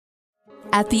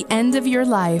At the end of your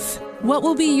life, what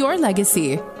will be your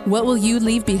legacy? What will you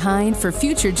leave behind for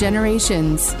future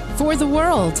generations? For the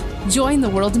world, join the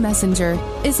World Messenger,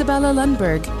 Isabella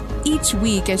Lundberg, each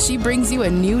week as she brings you a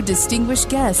new distinguished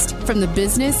guest from the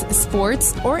business,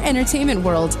 sports, or entertainment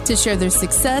world to share their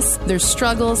success, their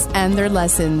struggles, and their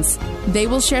lessons. They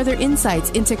will share their insights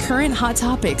into current hot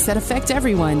topics that affect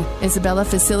everyone. Isabella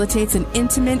facilitates an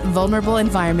intimate, vulnerable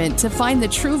environment to find the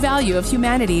true value of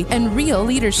humanity and real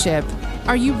leadership.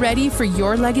 Are you ready for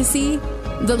your legacy?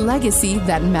 The legacy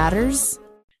that matters?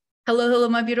 Hello,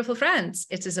 my beautiful friends.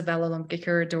 It's Isabella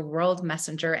Lundberg, the World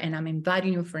Messenger, and I'm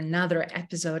inviting you for another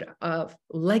episode of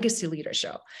Legacy Leader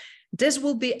Show. This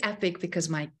will be epic because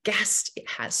my guest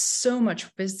has so much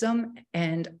wisdom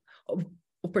and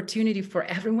opportunity for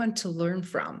everyone to learn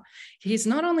from. He's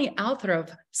not only author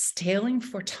of Stealing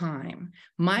for Time,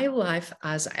 My Life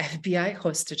as FBI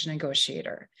Hostage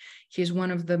Negotiator. He's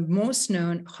one of the most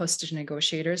known hostage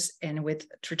negotiators, and with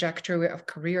a trajectory of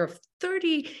career of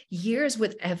 30 years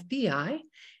with FBI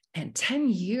and 10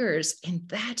 years in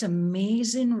that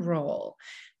amazing role.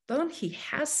 But he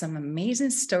has some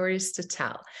amazing stories to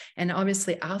tell, and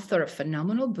obviously author of a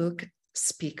phenomenal book,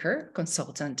 speaker,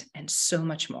 consultant, and so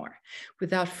much more.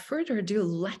 Without further ado,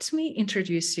 let me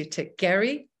introduce you to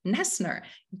Gary Noesner.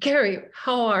 Gary,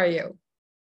 how are you?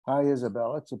 Hi,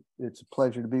 Isabella. It's a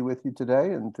pleasure to be with you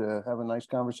today and to have a nice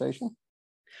conversation.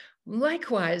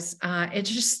 Likewise,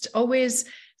 it's just always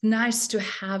nice to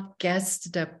have guests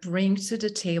that bring to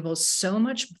the table so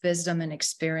much wisdom and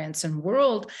experience in a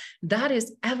world that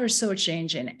is ever so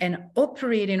changing and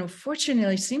operating,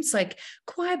 unfortunately, seems like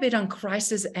quite a bit on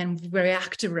crisis and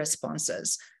reactive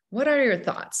responses. What are your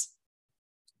thoughts?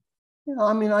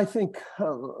 I think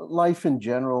life in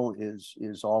general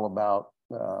is all about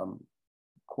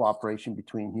cooperation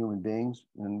between human beings,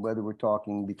 and whether we're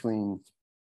talking between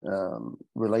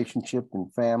relationship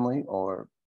and family, or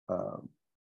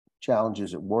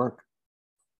challenges at work,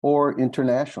 or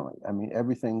internationally.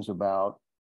 Everything's about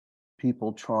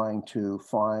people trying to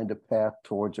find a path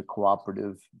towards a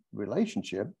cooperative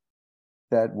relationship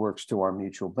that works to our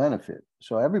mutual benefit.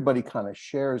 So everybody kind of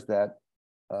shares that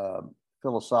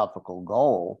philosophical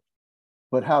goal,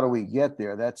 but how do we get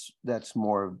there? That's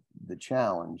more of the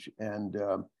challenge. And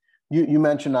you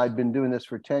mentioned I'd been doing this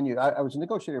for 10 years. I was a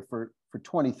negotiator for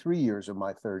 23 years of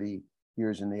my 30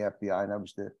 years in the FBI, and I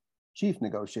was the chief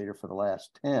negotiator for the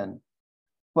last 10.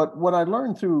 But what I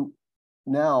learned through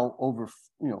now over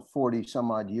 40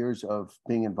 some odd years of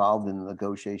being involved in the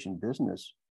negotiation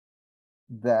business,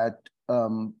 that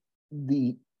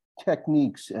the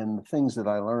techniques and the things that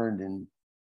I learned in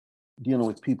dealing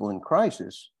with people in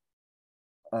crisis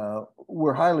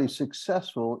were highly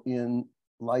successful in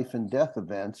life and death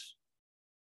events.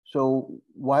 So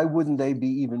why wouldn't they be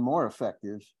even more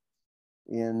effective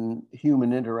in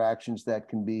human interactions that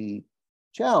can be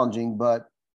challenging, but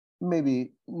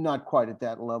maybe not quite at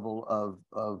that level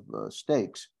of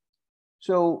stakes?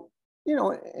 So,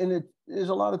 and there's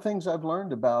a lot of things I've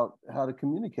learned about how to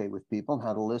communicate with people and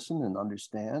how to listen and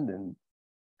understand and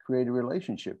create a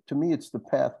relationship. To me, it's the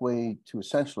pathway to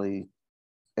essentially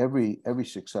every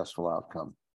successful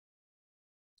outcome.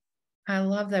 I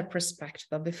love that perspective.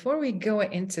 But before we go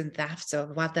into depth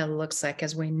of what that looks like,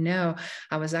 as we know,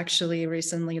 I was actually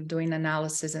recently doing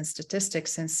analysis and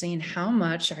statistics and seeing how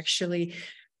much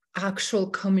actual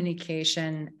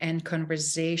communication and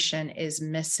conversation is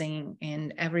missing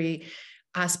in every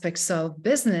aspects of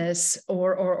business,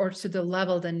 or to the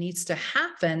level that needs to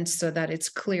happen so that it's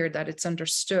clear, that it's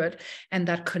understood, and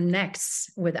that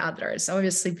connects with others.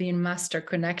 Obviously, being master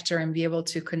connector and be able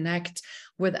to connect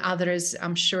with others,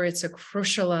 I'm sure it's a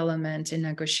crucial element in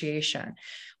negotiation.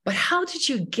 But how did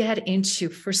you get into,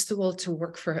 first of all, to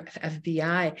work for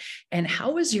FBI? And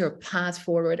how was your path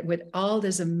forward with all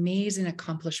these amazing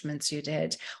accomplishments you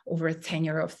did over a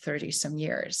tenure of 30 some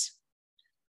years?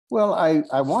 Well,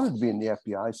 I wanted to be in the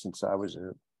FBI since I was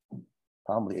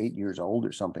probably 8 years old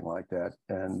or something like that.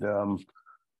 And,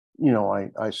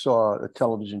 I saw a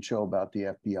television show about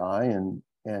the FBI,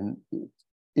 and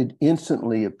it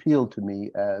instantly appealed to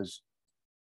me as,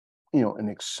 an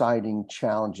exciting,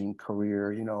 challenging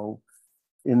career.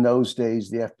 In those days,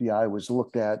 the FBI was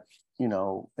looked at,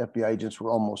 FBI agents were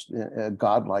almost a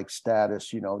godlike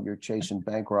status. You're chasing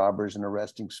bank robbers and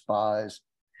arresting spies.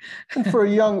 And for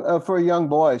a young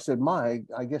boy, I said,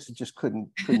 I guess it just couldn't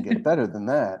get better than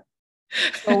that.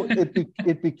 So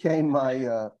it became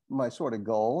my sort of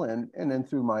goal, and then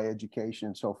through my education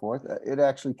and so forth, it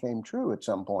actually came true at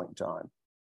some point in time.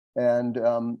 And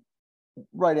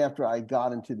right after I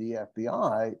got into the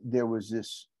FBI, there was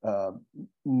this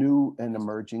new and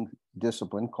emerging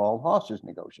discipline called hostage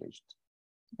negotiations.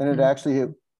 And it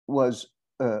actually was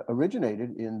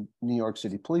originated in New York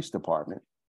City Police Department.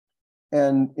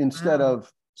 And instead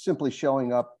of simply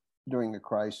showing up during a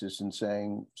crisis and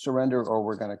saying, surrender or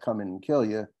we're going to come in and kill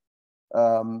you,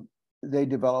 they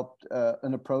developed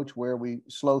an approach where we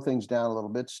slow things down a little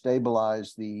bit,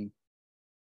 stabilize the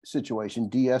situation,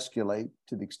 de-escalate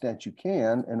to the extent you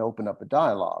can, and open up a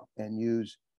dialogue and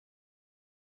use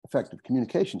effective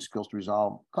communication skills to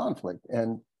resolve conflict.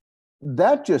 And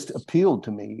that just appealed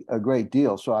to me a great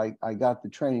deal. So I got the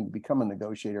training to become a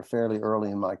negotiator fairly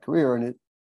early in my career. And it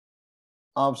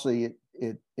obviously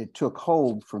it took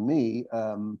hold for me.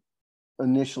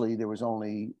 Initially, there was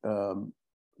only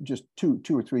just two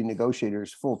or three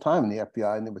negotiators full-time in the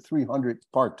FBI, and there were 300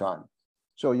 part-time.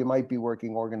 So you might be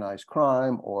working organized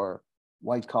crime or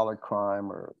white-collar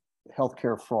crime or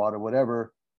healthcare fraud or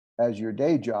whatever as your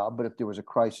day job. But if there was a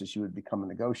crisis, you would become a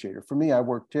negotiator. For me, I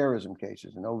worked terrorism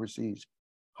cases and overseas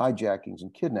hijackings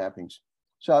and kidnappings.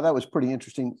 So that was pretty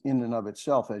interesting in and of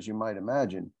itself, as you might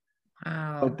imagine.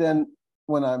 Wow. But then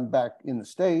when I'm back in the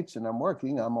States and I'm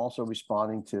working, I'm also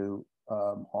responding to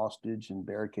hostage and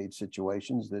barricade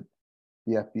situations that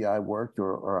the FBI worked,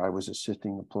 or I was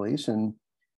assisting the police. And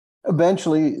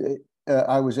eventually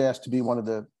I was asked to be one of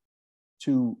the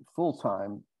 2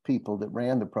 full-time people that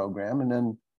ran the program. And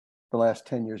then the last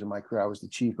 10 years of my career, I was the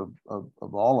chief of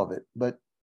all of it. But,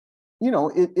 you know,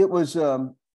 it was,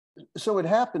 so it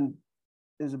happened,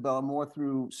 Isabella, more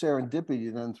through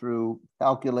serendipity than through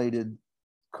calculated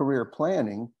career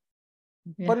planning.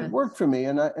 Yes. But it worked for me,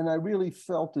 and I really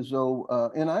felt as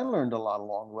though, and I learned a lot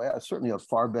along the way. I was certainly a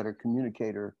far better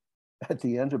communicator at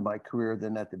the end of my career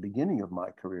than at the beginning of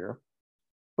my career.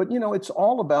 But, you know, it's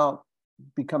all about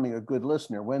becoming a good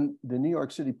listener. When the New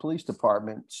York City Police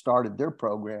Department started their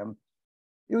program,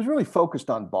 it was really focused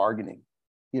on bargaining.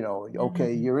 You know,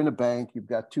 okay, you're in a bank, you've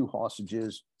got 2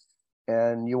 hostages,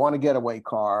 and you want a getaway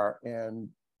car. And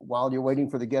while you're waiting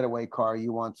for the getaway car,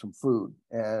 you want some food.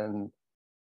 And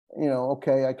you know,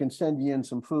 okay, I can send you in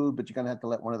some food, but you're going to have to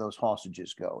let one of those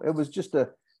hostages go. It was just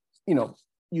you know,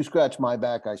 you scratch my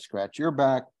back, I scratch your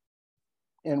back.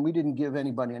 And we didn't give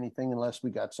anybody anything unless we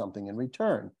got something in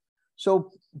return.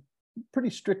 So pretty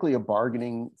strictly a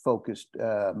bargaining focused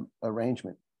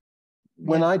arrangement.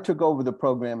 When I took over the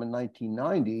program in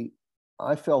 1990,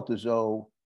 I felt as though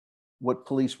what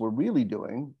police were really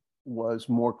doing was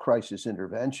more crisis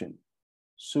intervention.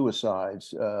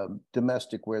 Suicides,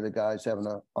 domestic, where the guy's having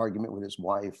an argument with his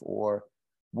wife, or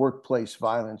workplace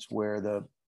violence where the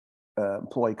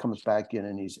employee comes back in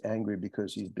and he's angry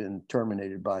because he's been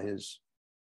terminated by his,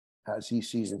 as he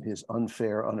sees it, his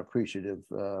unfair, unappreciative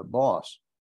boss.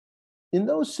 In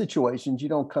those situations, you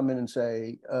don't come in and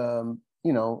say,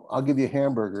 you know, I'll give you a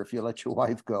hamburger if you let your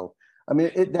wife go. I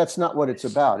mean, that's not what it's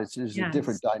about. It's a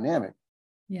different dynamic.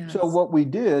 Yes. So what we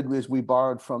did was we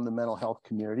borrowed from the mental health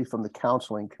community, from the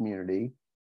counseling community,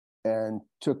 and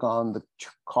took on the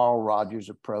Carl Rogers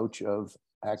approach of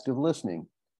active listening.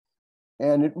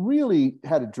 And it really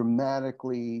had a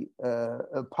dramatically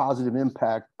a positive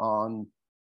impact on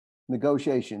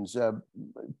negotiations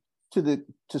to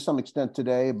some extent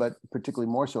today, but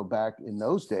particularly more so back in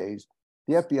those days.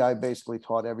 The FBI basically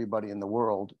taught everybody in the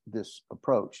world this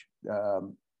approach,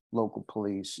 local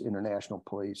police, international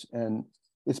police, and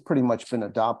it's pretty much been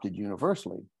adopted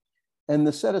universally. And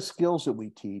the set of skills that we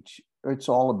teach, it's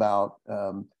all about,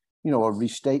 you know, a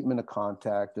restatement of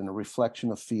contact and a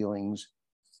reflection of feelings,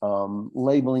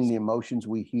 labeling the emotions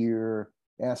we hear,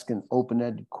 asking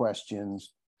open-ended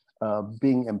questions,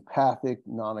 being empathic,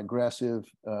 non-aggressive.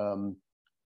 You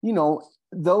know,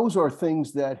 those are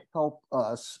things that help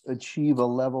us achieve a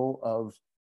level of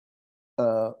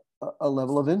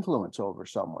influence over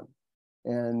someone,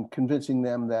 and convincing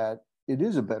them that it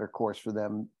is a better course for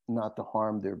them not to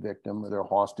harm their victim or their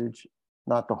hostage,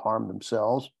 not to harm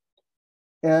themselves.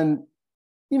 And,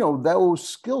 you know, those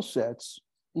skill sets,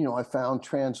 you know, I found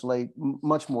translate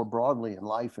much more broadly in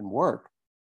life and work.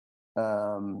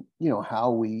 You know,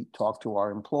 how we talk to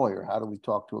our employer, how do we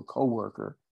talk to a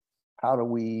coworker, how do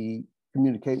we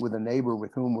communicate with a neighbor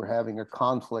with whom we're having a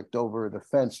conflict over the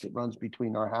fence that runs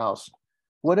between our house,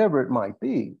 whatever it might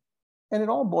be. And it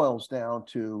all boils down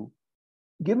to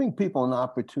giving people an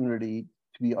opportunity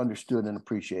to be understood and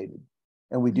appreciated.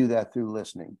 And we do that through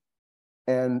listening.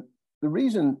 And the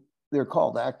reason they're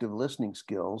called active listening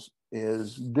skills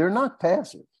is they're not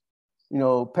passive. You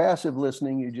know, passive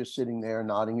listening, you're just sitting there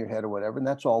nodding your head or whatever, and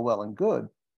that's all well and good.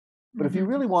 But if you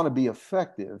really want to be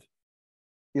effective,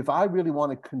 if I really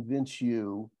want to convince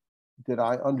you that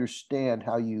I understand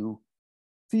how you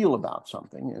feel about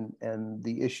something and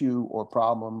the issue or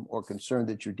problem or concern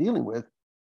that you're dealing with,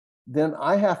 then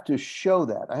I have to show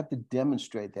that. I have to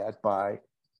demonstrate that by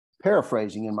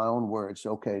paraphrasing in my own words.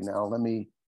 Okay, now let me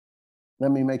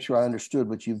make sure I understood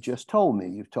what you've just told me.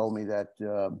 You've told me that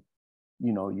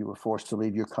you were forced to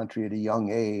leave your country at a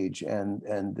young age, and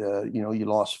you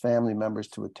lost family members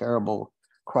to a terrible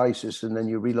crisis, and then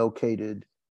you relocated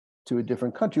to a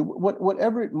different country.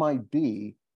 Whatever it might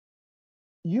be,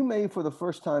 you may for the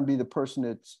first time be the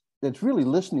person that's really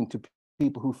listening to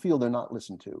people who feel they're not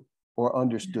listened to or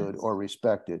understood or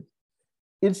respected.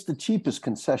 It's the cheapest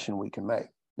concession we can make.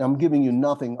 Now, I'm giving you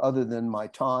nothing other than my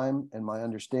time and my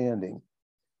understanding.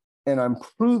 And I'm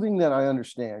proving that I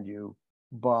understand you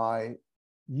by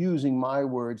using my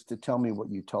words to tell me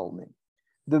what you told me.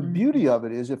 The beauty of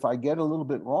it is, if I get a little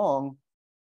bit wrong,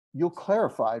 you'll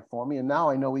clarify it for me. And now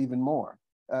I know even more.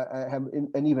 I have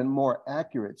an even more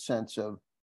accurate sense of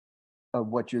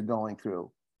what you're going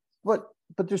through. But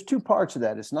there's two parts of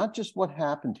that. It's not just what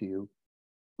happened to you,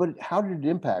 but how did it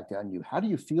impact on you? How do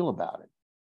you feel about it?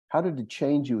 How did it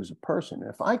change you as a person?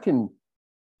 If I can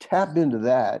tap into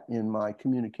that in my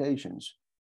communications,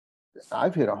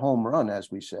 I've hit a home run,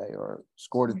 as we say, or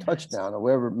scored a touchdown, or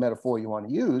whatever metaphor you want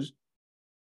to use,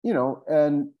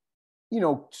 and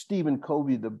Stephen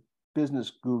Covey, the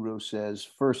business guru, says,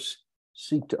 first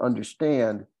seek to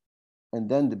understand and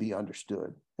then to be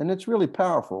understood. And it's really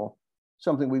powerful,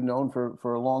 something we've known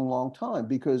for a long, long time,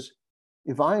 because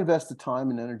if I invest the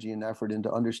time and energy and effort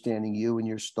into understanding you and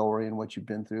your story and what you've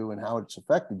been through and how it's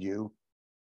affected you,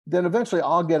 then eventually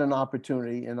I'll get an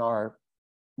opportunity in our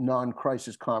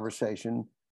non-crisis conversation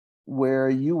where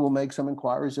you will make some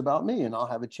inquiries about me, and I'll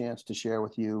have a chance to share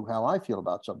with you how I feel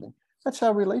about something. That's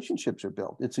how relationships are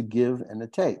built. It's a give and a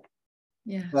take.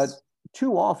 Yes. But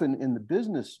too often in the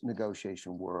business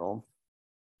negotiation world,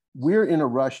 we're in a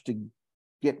rush to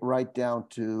get right down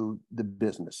to the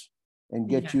business and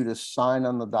get you to sign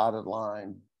on the dotted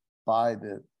line, buy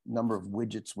the number of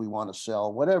widgets we want to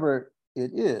sell, whatever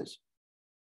it is.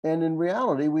 And in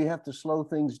reality, we have to slow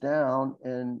things down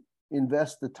and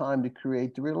invest the time to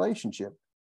create the relationship.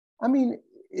 I mean,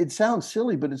 it sounds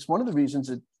silly, but it's one of the reasons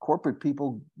that corporate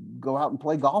people go out and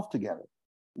play golf together,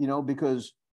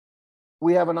 because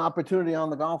we have an opportunity on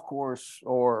the golf course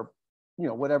or,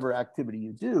 whatever activity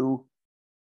you do,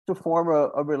 to form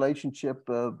a relationship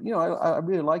of, I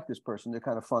really like this person. They're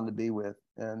kind of fun to be with.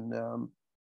 And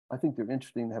I think they're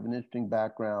interesting, they have an interesting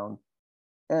background.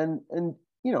 And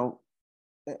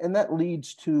that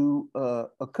leads to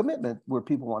a commitment where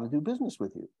people want to do business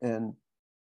with you. And,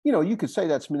 you could say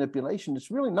that's manipulation. It's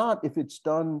really not if it's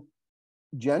done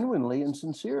genuinely and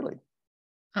sincerely.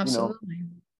 Absolutely.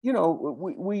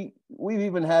 We've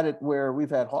even had it where we've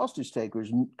had hostage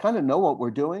takers kind of know what we're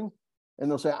doing. And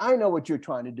they'll say, I know what you're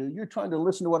trying to do. You're trying to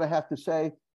listen to what I have to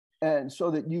say, and so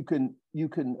that you can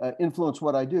influence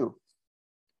what I do.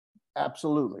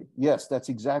 Absolutely. Yes, that's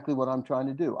exactly what I'm trying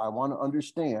to do. I want to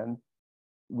understand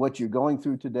what you're going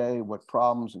through today, what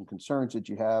problems and concerns that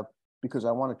you have, because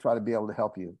I want to try to be able to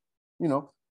help you.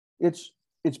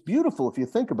 It's beautiful if you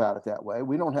think about it that way.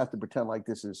 We don't have to pretend like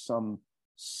this is some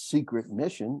secret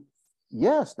mission.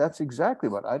 Yes, that's exactly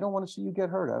what. I don't want to see you get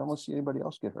hurt. I don't want to see anybody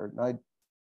else get hurt. And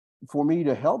for me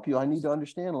to help you, I need to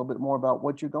understand a little bit more about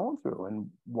what you're going through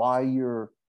and why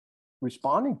you're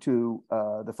responding to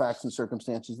the facts and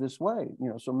circumstances this way.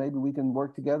 So maybe we can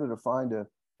work together to find a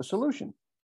solution.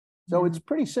 So it's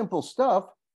pretty simple stuff,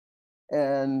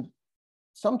 and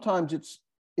sometimes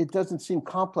it doesn't seem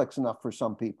complex enough for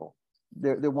some people.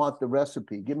 They want the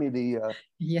recipe. Give me the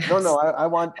no. I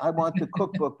want the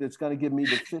cookbook that's going to give me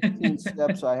the 15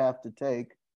 steps I have to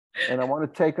take, and I want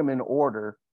to take them in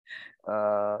order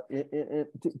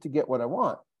to get what I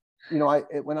want.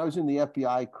 When I was in the FBI,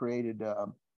 I created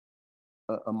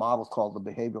a model called the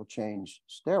behavioral change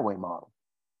stairway model,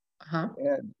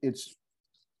 and it's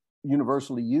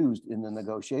universally used in the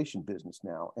negotiation business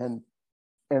now. And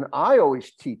I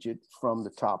always teach it from the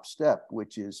top step,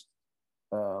 which is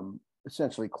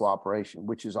essentially cooperation,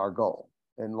 which is our goal.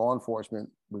 In law enforcement,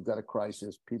 we've got a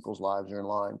crisis, people's lives are in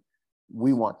line.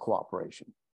 We want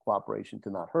cooperation. Cooperation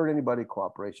to not hurt anybody,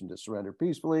 cooperation to surrender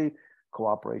peacefully,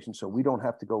 cooperation so we don't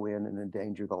have to go in and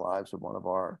endanger the lives of one of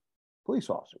our police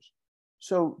officers.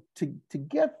 So to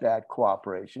get that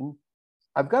cooperation,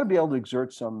 I've got to be able to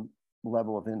exert some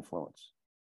level of influence.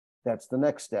 That's the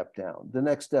next step down. The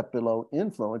next step below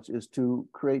influence is to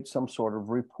create some sort of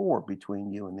rapport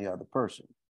between you and the other person.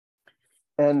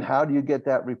 And how do you get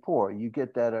that rapport? You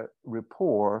get that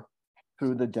rapport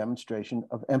through the demonstration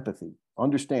of empathy,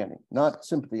 understanding, not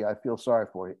sympathy, I feel sorry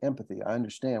for you, empathy, I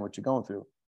understand what you're going through.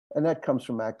 And that comes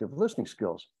from active listening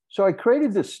skills. So I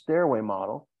created this stairway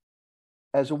model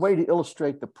as a way to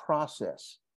illustrate the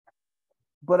process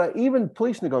But even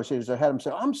police negotiators, I had them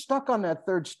say, I'm stuck on that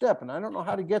third step and I don't know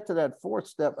how to get to that fourth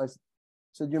step. I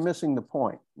said, you're missing the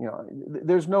point. You know,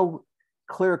 there's no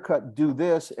clear cut, do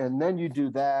this, and then you do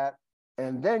that,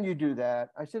 and then you do that.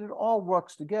 I said, it all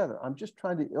works together. I'm just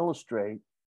trying to illustrate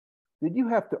that you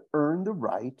have to earn the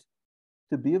right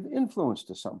to be of influence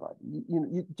to somebody.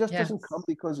 It just doesn't come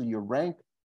because of your rank,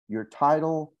 your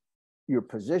title, your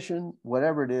position,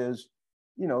 whatever it is.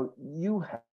 You know, you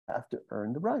have to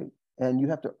earn the right. And you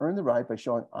have to earn the right by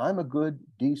showing I'm a good,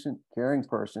 decent, caring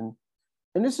person.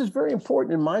 And this is very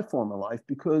important in my former life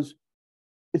because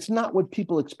it's not what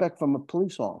people expect from a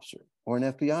police officer or an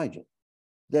FBI agent.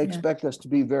 They expect us to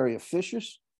be very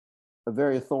officious,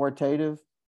 very authoritative.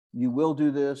 You will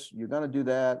do this, you're going to do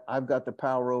that. I've got the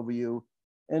power over you.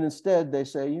 And instead they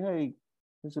say, hey,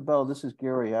 Isabel, this is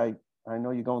Gary. I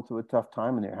know you're going through a tough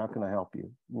time in there. How can I help you?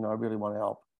 You know, I really want to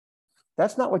help.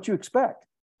 That's not what you expect.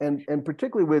 And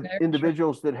particularly with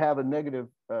individuals that have a negative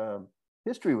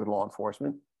history with law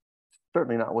enforcement,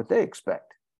 certainly not what they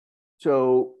expect.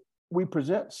 So we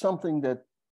present something that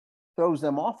throws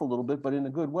them off a little bit, but in a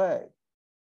good way.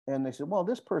 And they said, well,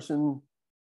 this person,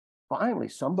 finally,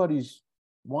 somebody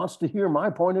wants to hear my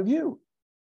point of view.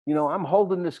 You know, I'm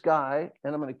holding this guy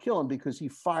and I'm going to kill him because he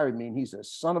fired me and he's a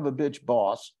son of a bitch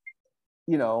boss,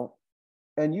 you know,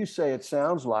 and you say it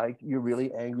sounds like you're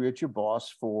really angry at your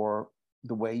boss for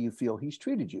the way you feel he's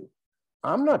treated you.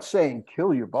 I'm not saying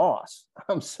kill your boss.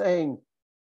 I'm saying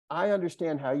I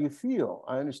understand how you feel.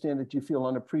 I understand that you feel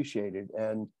unappreciated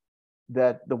and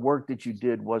that the work that you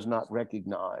did was not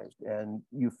recognized and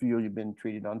you feel you've been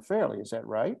treated unfairly. Is that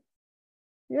right?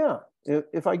 Yeah.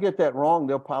 If I get that wrong,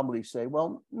 they'll probably say,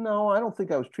 well, no, I don't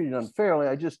think I was treated unfairly.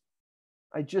 I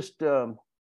just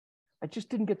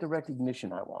didn't get the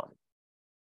recognition I wanted.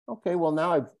 Okay, well,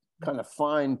 now I've kind of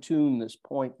fine-tuned this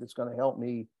point that's going to help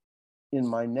me in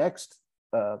my next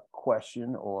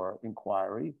question or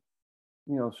inquiry.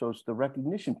 You know, so it's the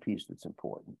recognition piece that's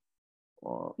important.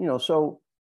 You know, so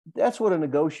that's what a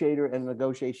negotiator and a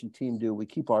negotiation team do. We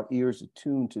keep our ears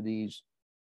attuned to these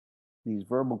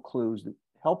verbal clues that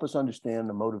help us understand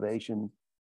the motivation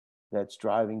that's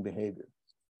driving behavior.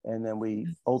 And then we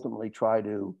ultimately try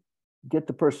to get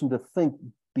the person to think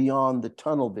beyond the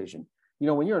tunnel vision. You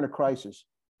know, when you're in a crisis,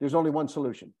 there's only one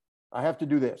solution. I have to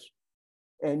do this.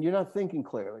 And you're not thinking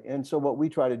clearly. And so what we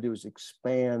try to do is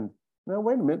expand. Now,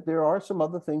 wait a minute, there are some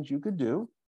other things you could do.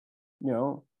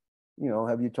 You know,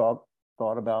 have you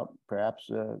thought about perhaps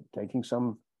taking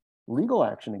some legal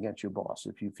action against your boss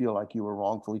if you feel like you were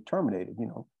wrongfully terminated, you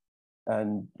know?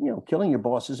 And, you know, killing your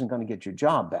boss isn't going to get your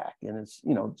job back. And it's,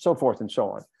 you know, so forth and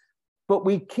so on. But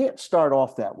we can't start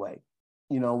off that way.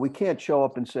 You know, we can't show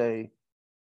up and say,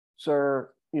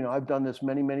 sir, you know, I've done this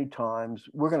many, many times.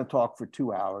 We're going to talk for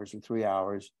 2 hours or 3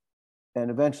 hours. And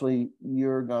eventually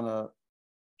you're going to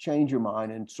change your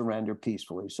mind and surrender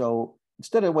peacefully. So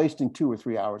instead of wasting 2 or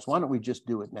 3 hours, why don't we just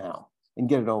do it now and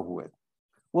get it over with?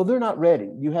 Well, they're not ready.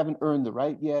 You haven't earned the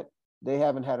right yet. They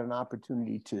haven't had an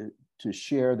opportunity to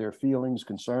share their feelings,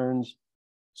 concerns.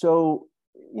 So,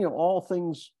 you know, all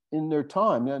things in their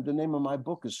time. You know, the name of my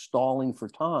book is Stalling for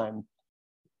Time.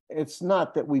 It's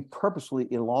not that we purposely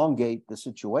elongate the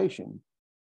situation,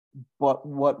 but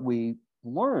what we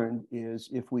learned is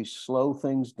if we slow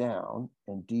things down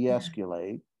and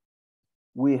de-escalate,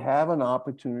 we have an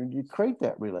opportunity to create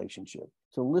that relationship,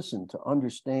 to listen, to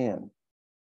understand,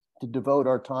 to devote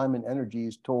our time and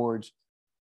energies towards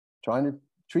trying to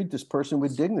treat this person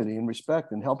with dignity and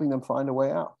respect and helping them find a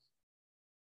way out.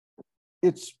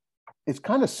 It's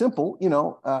kind of simple, you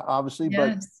know, obviously,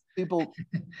 but people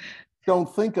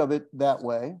don't think of it that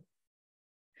way.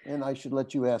 And I should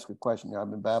let you ask a question. I've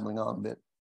been babbling on a bit.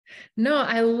 No,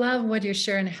 I love what you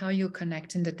share and how you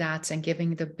connecting the dots and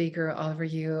giving the bigger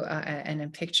overview and a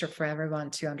picture for everyone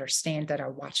to understand that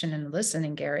are watching and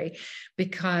listening, Gary,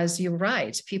 because you're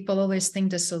right. People always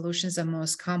think the solutions are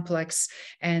most complex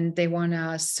and they want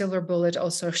a silver bullet,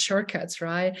 also shortcuts,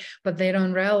 right? But they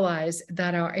don't realize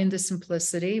that are in the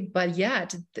simplicity, but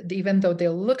yet, even though they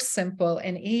look simple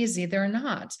and easy, they're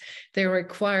not. They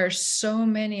require so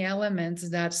many elements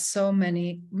that so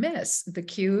many miss the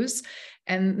cues.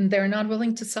 And they're not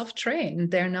willing to self-train.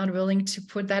 They're not willing to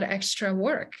put that extra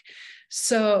work.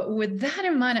 So with that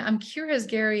in mind, I'm curious,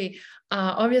 Gary,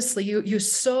 obviously you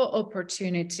saw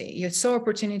opportunity. You saw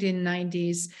opportunity in the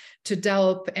 90s to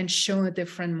develop and show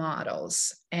different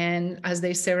models. And as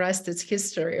they say, rest is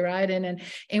history, right? And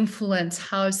influence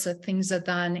how so things are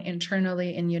done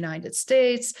internally in the United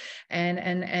States and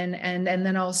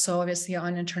then also obviously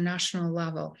on international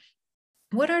level.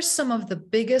 what are some of the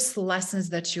biggest lessons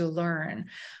that you learn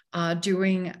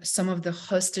during some of the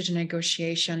hostage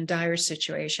negotiation, dire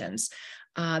situations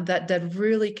that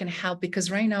really can help?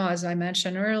 Because right now, as I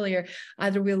mentioned earlier,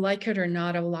 either we like it or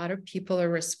not, a lot of people are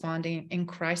responding in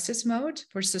crisis mode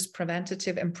versus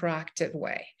preventative and proactive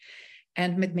way.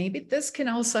 And maybe this can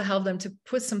also help them to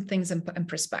put some things in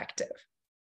perspective.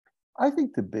 I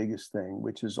think the biggest thing,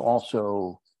 which is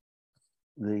also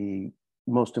the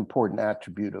most important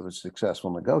attribute of a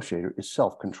successful negotiator, is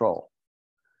self-control.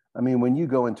 I mean, when you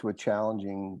go into a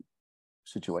challenging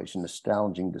situation, a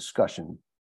challenging discussion,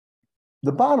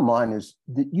 the bottom line is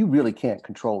that you really can't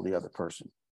control the other person.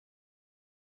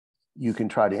 You can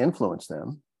try to influence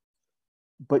them,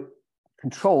 but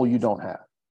control you don't have.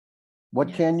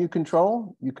 What can you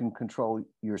control? You can control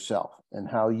yourself and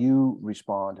how you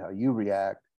respond, how you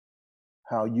react,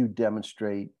 how you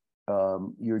demonstrate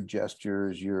your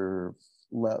gestures, your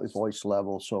voice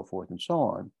level, so forth and so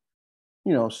on.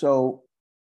 You know, so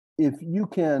if you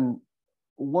can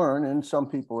learn, and some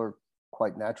people are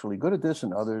quite naturally good at this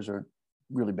and others are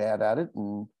really bad at it,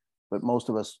 but most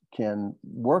of us can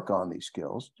work on these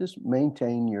skills, just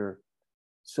maintain your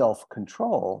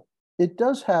self-control. It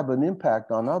does have an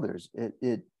impact on others.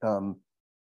 It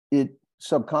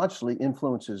subconsciously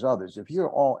influences others. If you're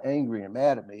all angry and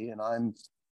mad at me and I'm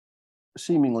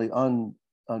seemingly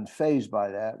unfazed by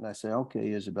that, and I say,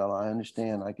 okay, Isabella, I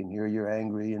understand, I can hear you're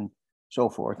angry and so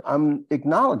forth. I'm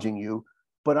acknowledging you,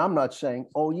 but I'm not saying,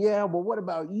 oh yeah, well, what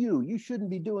about you? You shouldn't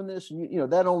be doing this. And you know,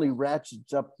 that only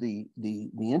ratchets up the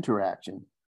interaction.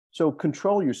 So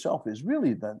control yourself is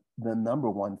really the number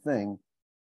one thing.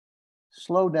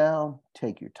 Slow down,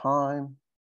 take your time,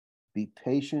 be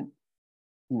patient,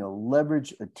 you know,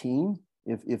 leverage a team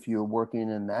if you're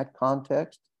working in that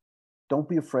context. Don't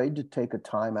be afraid to take a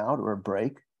time out or a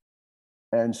break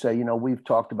and say, you know, we've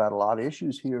talked about a lot of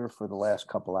issues here for the last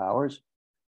couple hours.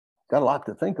 Got a lot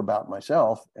to think about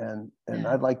myself, and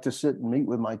I'd like to sit and meet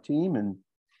with my team and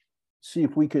see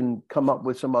if we can come up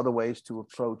with some other ways to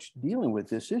approach dealing with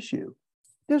this issue.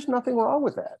 There's nothing wrong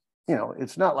with that. You know,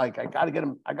 it's not like I got to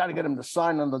get him to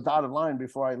sign on the dotted line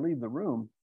before I leave the room.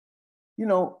 You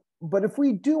know, but if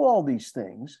we do all these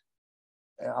things,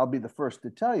 I'll be the first to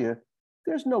tell you,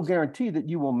 there's no guarantee that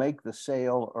you will make the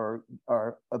sale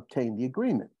or obtain the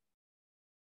agreement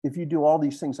if you do all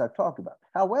these things I've talked about.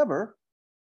 However,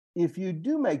 if you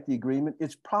do make the agreement,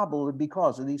 it's probably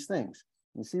because of these things.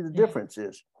 You see, the difference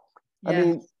is, I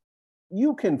mean,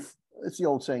 you can, it's the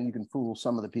old saying, you can fool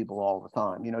some of the people all the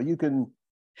time. You know, you can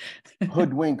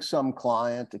hoodwink some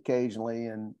client occasionally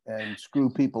and screw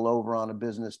people over on a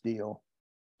business deal.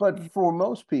 But for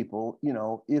most people, you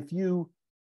know, if you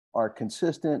are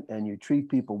consistent and you treat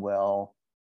people well,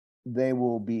 they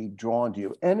will be drawn to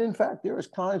you. And in fact, there is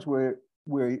times where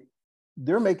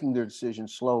they're making their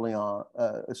decisions solely on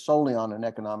an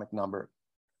economic number.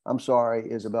 I'm sorry,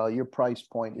 Isabel, your price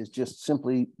point is just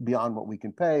simply beyond what we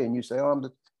can pay. And you say, oh, I'm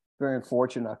very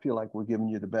unfortunate. I feel like we're giving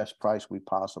you the best price we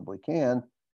possibly can.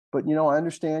 But, you know, I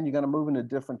understand you're going to move in a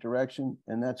different direction,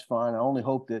 and that's fine. I only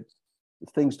hope that if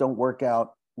things don't work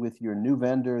out with your new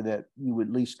vendor, that you would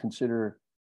at least consider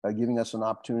giving us an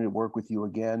opportunity to work with you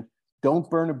again. Don't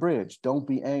burn a bridge. Don't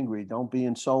be angry. Don't be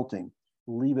insulting.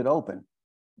 Leave it open.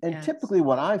 And typically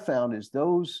what I found is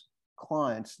those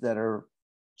clients that are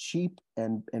cheap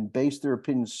and base their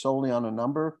opinions solely on a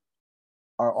number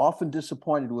are often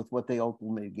disappointed with what they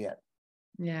ultimately get.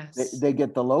 Yes. They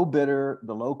get the low bidder,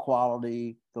 the low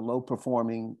quality, the low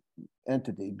performing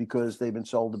entity because they've been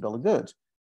sold a bill of goods.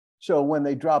 So when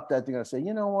they drop that, they're going to say,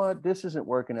 you know what, this isn't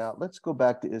working out. Let's go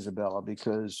back to Isabella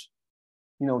because,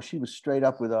 you know, she was straight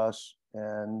up with us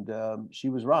and she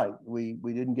was right. We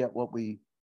didn't get what we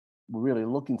were really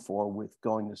looking for with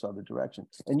going this other direction.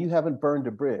 And you haven't burned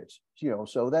a bridge, you know,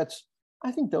 so that's,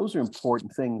 I think those are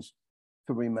important things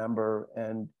to remember.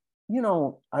 And, you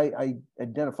know, I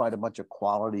identified a bunch of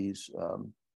qualities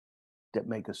that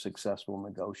make a successful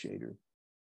negotiator.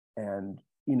 And,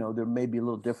 you know, there may be a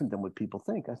little different than what people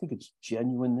think. I think it's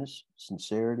genuineness,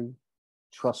 sincerity,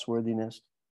 trustworthiness,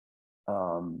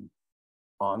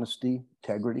 honesty,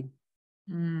 integrity.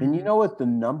 And you know what the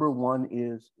number one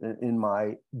is in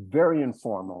my very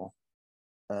informal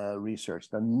research,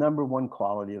 the number one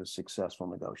quality of a successful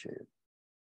negotiator?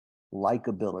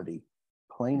 Likability,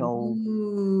 plain old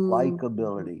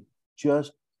likability,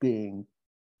 just being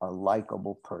a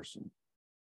likable person.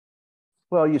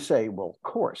 Well, you say, well, of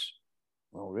course.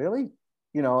 Well, really?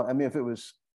 You know, I mean, if it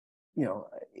was, you know,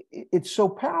 it's so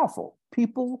powerful.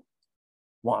 People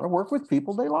want to work with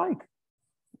people they like,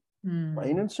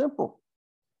 plain and simple.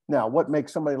 Now, what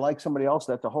makes somebody like somebody else,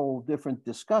 that's a whole different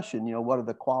discussion. You know, what are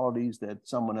the qualities that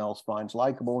someone else finds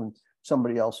likable and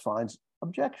somebody else finds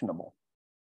objectionable?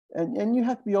 And you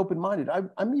have to be open-minded. I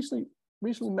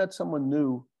recently met someone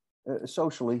new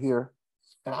socially here,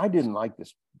 and I didn't like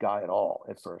this guy at all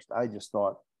at first. I just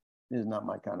thought, this is not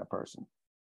my kind of person.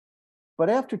 But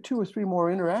after 2 or 3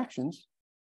 more interactions,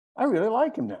 I really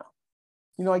like him now.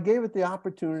 You know, I gave it the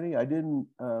opportunity. I didn't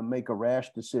make a rash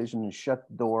decision and shut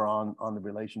the door on the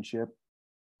relationship.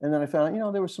 And then I found, you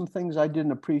know, there were some things I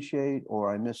didn't appreciate or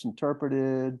I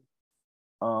misinterpreted.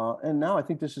 And now I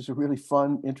think this is a really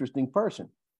fun, interesting person.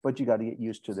 But you got to get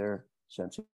used to their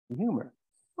sense of humor.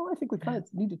 Well, I think we kind of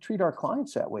need to treat our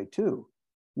clients that way too.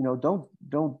 You know,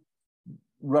 don't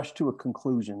rush to a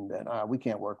conclusion that we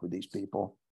can't work with these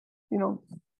people. You know,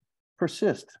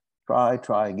 persist,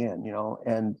 try again, you know,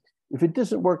 and if it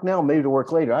doesn't work now, maybe it'll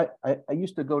work later. I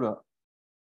used to go to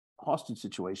hostage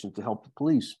situations to help the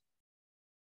police.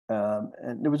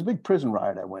 And there was a big prison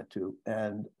riot I went to,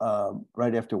 and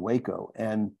right after Waco,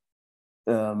 and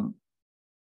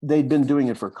they'd been doing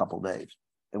it for a couple of days.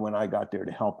 And when I got there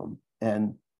to help them,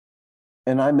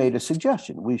 and I made a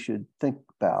suggestion, we should think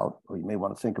about, or you may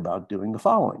want to think about doing the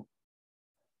following.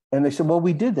 And they said, well,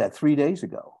 we did that 3 days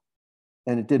ago,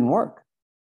 and it didn't work.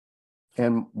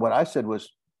 And what I said was,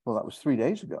 well, that was 3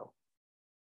 days ago.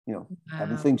 You know, Wow.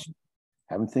 haven't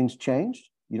things changed?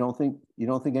 You don't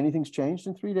think anything's changed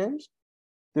in 3 days?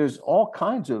 There's all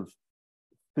kinds of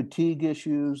fatigue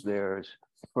issues. There's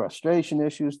frustration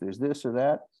issues. There's this or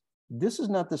that. This is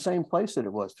not the same place that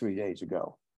it was 3 days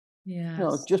ago. Yes. You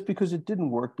know, just because it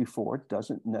didn't work before, it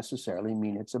doesn't necessarily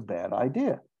mean it's a bad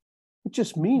idea. It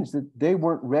just means that they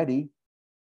weren't ready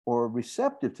or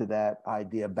receptive to that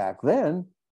idea back then,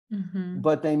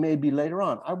 but they may be later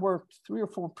on. I worked 3 or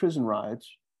 4 prison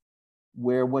riots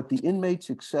where what the inmates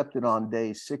accepted on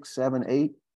day 6, 7,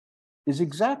 8 is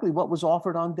exactly what was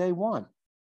offered on day 1.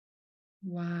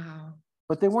 Wow.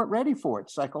 But they weren't ready for it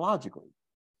psychologically.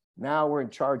 Now we're in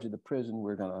charge of the prison.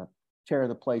 We're going to tear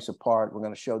the place apart. We're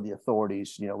going to show the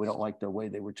authorities, you know, we don't like the way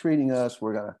they were treating us.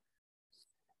 We're going to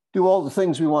do all the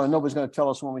things we want. Nobody's going to tell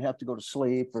us when we have to go to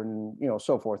sleep, and, you know,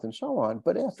 so forth and so on.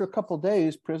 But after a couple of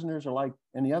days, prisoners are like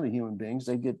any other human beings.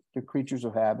 They're creatures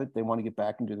of habit. They want to get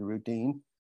back into the routine.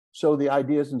 So the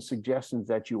ideas and suggestions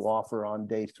that you offer on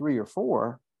day 3 or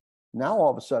 4 now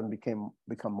all of a sudden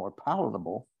become more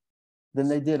palatable than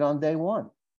they did on day 1.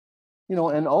 You know,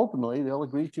 and ultimately they'll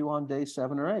agree to on day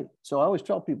 7 or 8. So I always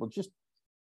tell people, just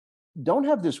don't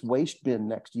have this waste bin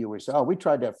next to you where you say, oh, we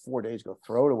tried that 4 days ago,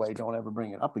 throw it away, don't ever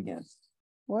bring it up again.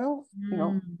 Well, you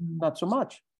know, not so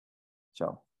much.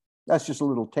 So that's just a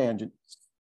little tangent.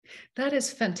 That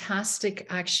is fantastic,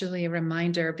 actually, a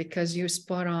reminder, because you're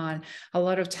spot on. A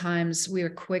lot of times we are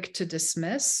quick to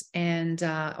dismiss and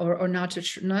or not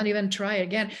even try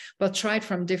again, but try it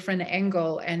from different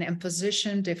angle and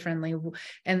position differently,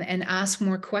 and ask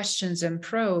more questions and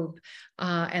probe.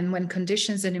 And when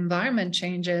conditions and environment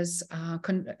changes,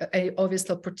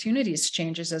 obviously opportunities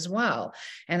changes as well.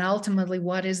 And ultimately,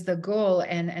 what is the goal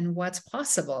and what's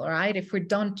possible, right? If we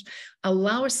don't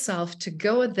allow ourselves to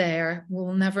go there,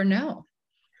 we'll never know.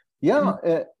 Yeah,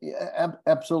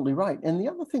 absolutely right. And the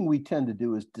other thing we tend to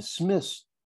do is dismiss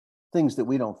things that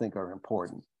we don't think are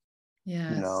important.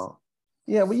 Yes. You know,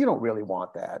 yeah, well, you don't really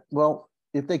want that. Well,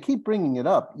 if they keep bringing it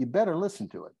up, you better listen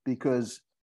to it, because,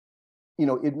 you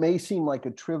know, it may seem like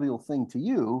a trivial thing to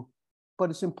you, but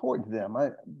it's important to them.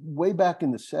 Way back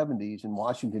in the 70s in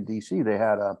Washington, D.C., they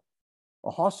had a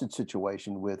hostage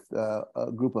situation with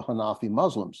a group of Hanafi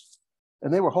Muslims,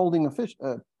 and they were holding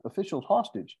officials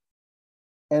hostage.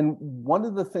 And one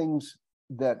of the things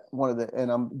that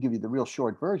and I'm give you the real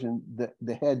short version,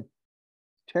 the head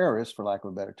terrorist, for lack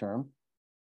of a better term,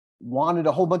 wanted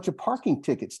a whole bunch of parking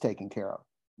tickets taken care of,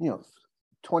 you know,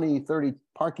 20, 30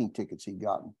 parking tickets he'd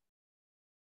gotten.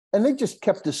 And they just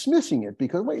kept dismissing it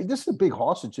because, wait, this is a big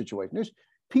hostage situation. There's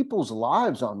people's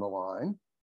lives on the line.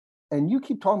 And you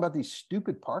keep talking about these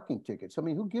stupid parking tickets. I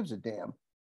mean, who gives a damn?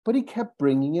 But he kept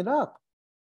bringing it up.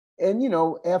 And, you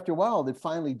know, after a while, it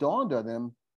finally dawned on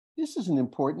them, this is an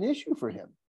important issue for him.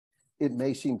 It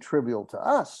may seem trivial to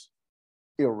us,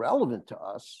 irrelevant to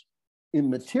us,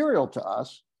 immaterial to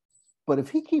us, but if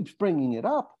he keeps bringing it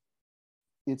up,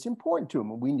 it's important to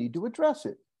him and we need to address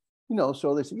it. You know,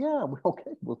 so they say, yeah,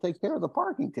 okay, we'll take care of the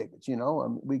parking tickets, you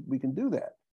know, we can do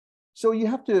that. So you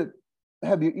have to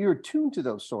have your ear tuned to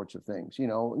those sorts of things, you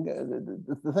know,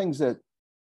 the things that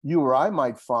you or I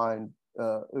might find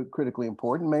critically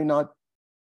important may not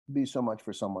be so much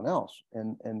for someone else.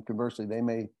 And conversely, they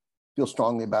may feel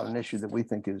strongly about an issue that we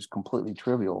think is completely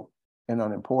trivial and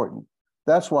unimportant.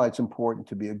 That's why it's important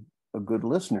to be a good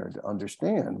listener to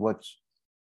understand what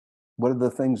are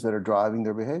the things that are driving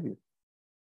their behavior.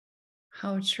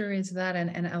 How true is that?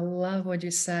 And I love what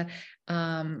you said,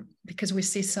 because we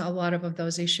see a lot of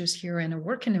those issues here in a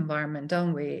working environment,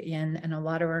 don't we? And a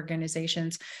lot of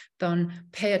organizations don't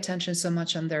pay attention so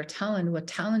much on their talent, what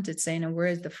talent it's saying, and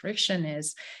where the friction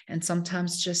is. And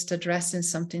sometimes just addressing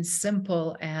something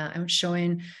simple and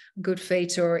showing good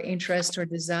faith or interest or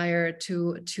desire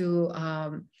to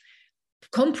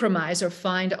compromise or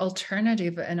find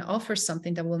alternative and offer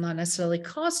something that will not necessarily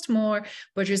cost more,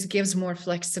 but just gives more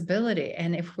flexibility.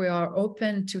 And if we are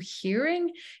open to hearing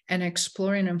and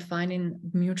exploring and finding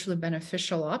mutually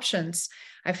beneficial options,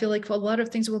 I feel like a lot of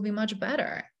things will be much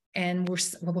better. And we're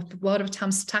a lot of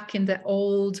times stuck in the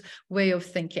old way of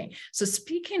thinking. So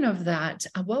speaking of that,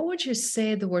 what would you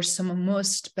say there were some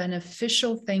most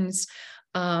beneficial things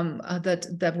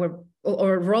that were,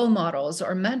 or role models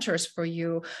or mentors for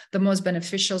you, the most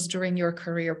beneficials during your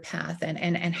career path,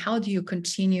 and how do you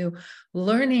continue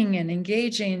learning and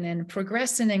engaging and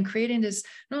progressing and creating this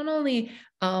not only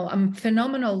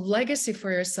phenomenal legacy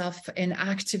for yourself in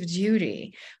active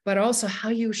duty, but also how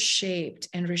you shaped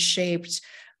and reshaped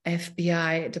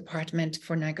FBI Department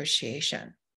for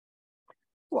Negotiation?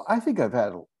 Well, I think I've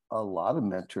had a lot of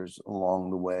mentors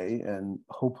along the way, and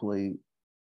hopefully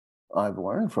I've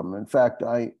learned from them. In fact,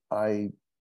 I've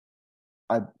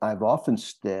often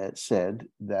said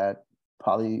that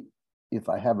probably if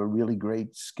I have a really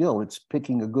great skill, it's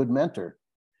picking a good mentor.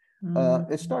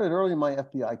 It started early in my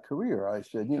FBI career. I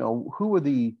said, who are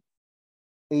the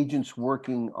agents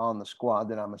working on the squad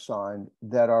that I'm assigned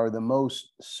that are the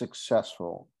most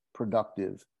successful,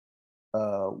 productive,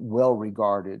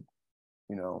 well-regarded?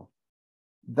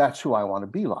 That's who I want to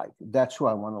be like. That's who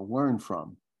I want to learn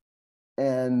from.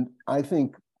 And I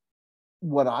think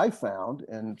what I found,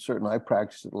 and certainly I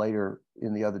practiced it later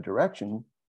in the other direction,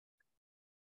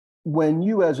 when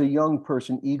you as a young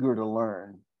person eager to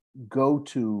learn, go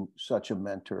to such a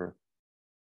mentor,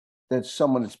 that's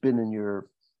someone that's been in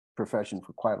your profession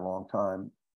for quite a long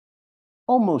time,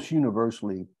 almost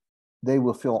universally, they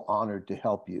will feel honored to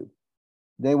help you.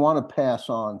 They want to pass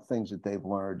on things that they've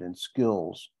learned and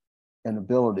skills and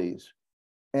abilities.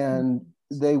 And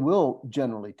they will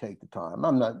generally take the time.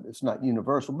 It's not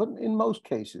universal, but in most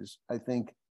cases, I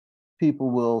think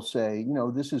people will say,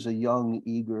 this is a young,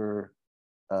 eager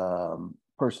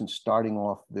person starting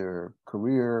off their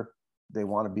career. They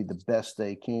want to be the best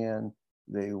they can.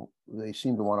 They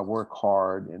seem to want to work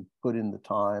hard and put in the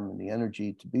time and the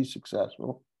energy to be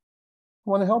successful. I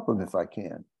want to help them if I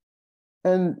can.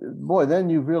 And boy, then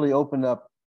you've really opened up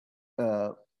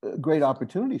great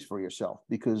opportunities for yourself,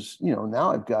 because,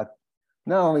 now I've got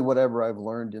not only whatever I've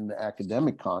learned in the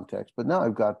academic context, but now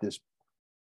I've got this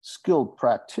skilled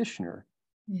practitioner,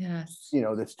 yes,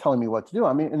 that's telling me what to do.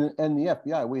 I mean, and the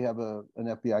FBI, we have an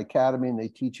FBI academy, and they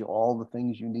teach you all the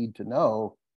things you need to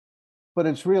know, but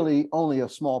it's really only a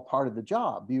small part of the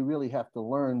job. You really have to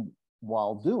learn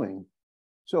while doing.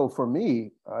 So for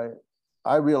me,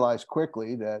 I realized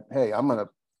quickly that, hey, I'm going to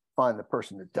find the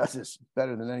person that does this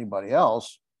better than anybody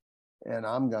else, and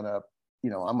I'm going to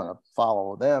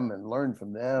follow them and learn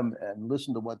from them and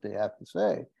listen to what they have to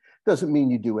say. Doesn't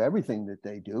mean you do everything that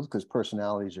they do, because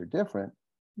personalities are different.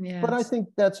 Yes. But I think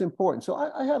that's important. So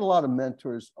I had a lot of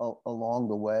mentors along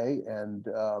the way, and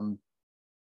I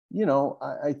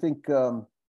think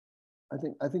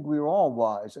we were all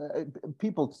wise.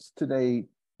 People today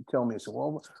tell me, I said,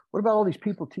 well, what about all these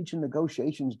people teaching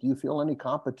negotiations? Do you feel any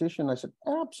competition? I said,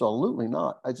 absolutely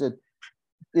not. I said,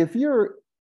 if you're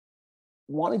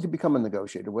wanting to become a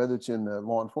negotiator, whether it's in the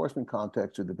law enforcement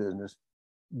context or the business,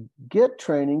 get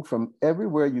training from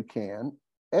everywhere you can,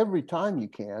 every time you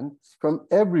can, from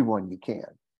everyone you can.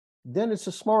 Then it's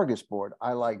a smorgasbord.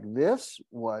 I like this,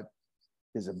 what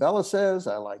Isabella says.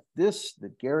 I like this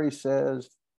that Gary says.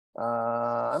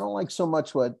 I don't like so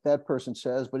much what that person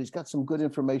says, but he's got some good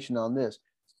information on this.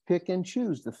 Pick and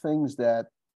choose the things that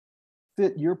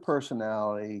fit your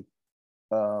personality,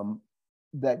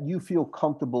 that you feel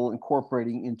comfortable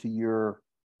incorporating into your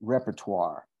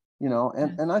repertoire,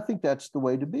 and I think that's the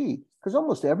way to be, because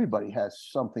almost everybody has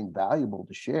something valuable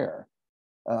to share.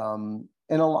 And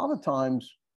a lot of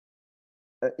times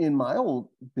in my old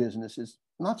business, it's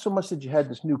not so much that you had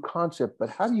this new concept, but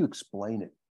how do you explain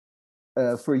it?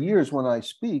 For years when I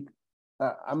speak,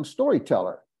 I'm a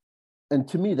storyteller. And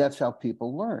to me, that's how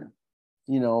people learn,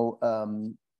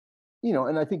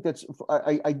 and I think that's,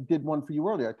 I did one for you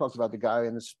earlier. I talked about the guy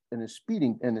and his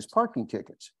speeding and his parking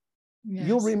tickets. Yes.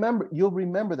 You'll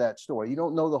remember that story. You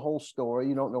don't know the whole story.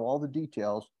 You don't know all the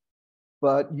details,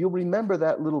 but you'll remember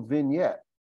that little vignette.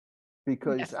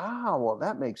 because, Yes. well,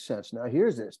 that makes sense. Now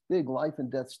here's this big life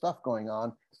and death stuff going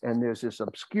on, and there's this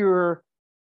obscure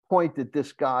point that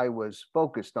this guy was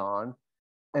focused on,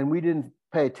 and we didn't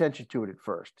pay attention to it at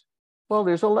first. Well,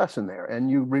 there's a lesson there, and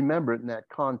you remember it in that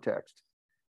context.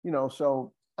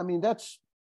 So I mean, that's,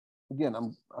 again,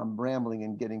 I'm rambling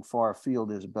and getting far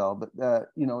afield, Isabel, but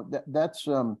that's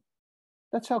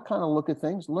how I kind of look at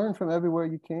things. Learn from everywhere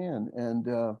you can,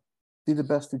 and be the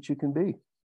best that you can be.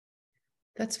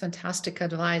 That's fantastic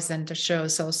advice, and to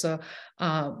shows also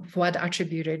what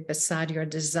attributed beside your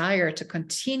desire to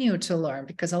continue to learn,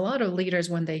 because a lot of leaders,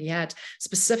 when they get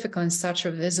specific on such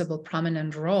a visible,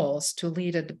 prominent roles to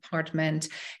lead a department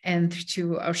and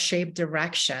to shape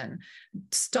direction,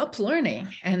 stop learning,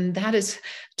 and that is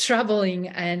troubling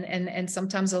and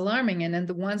sometimes alarming. And then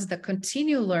the ones that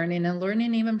continue learning and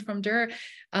learning even from their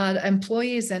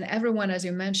employees and everyone, as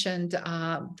you mentioned,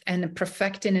 and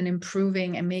perfecting and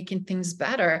improving and making things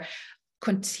better,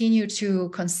 continue to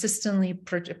consistently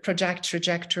project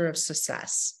trajectory of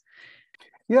success.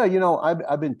 Yeah,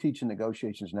 I've been teaching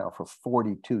negotiations now for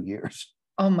 42 years.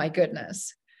 Oh my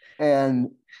goodness.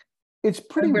 And it's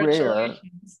pretty rare.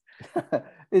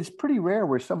 It's pretty rare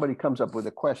where somebody comes up with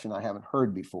a question I haven't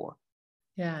heard before.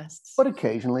 Yes. But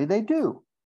occasionally they do.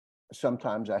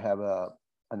 Sometimes I have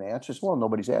an answer. Well,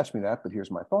 nobody's asked me that, but here's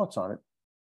my thoughts on it.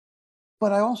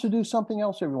 But I also do something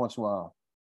else every once in a while.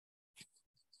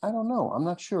 I don't know. I'm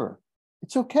not sure.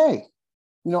 It's okay.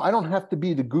 I don't have to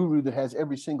be the guru that has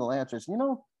every single answer.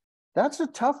 That's a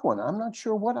tough one. I'm not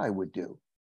sure what I would do.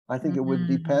 I think it would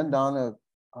depend on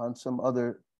some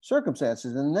other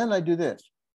circumstances. And then I do this.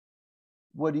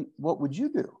 What would you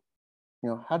do?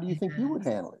 How do you think you would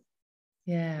handle it?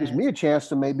 Yeah. Gives me a chance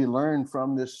to maybe learn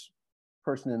from this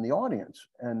person in the audience.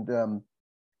 And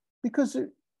because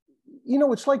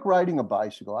it's like riding a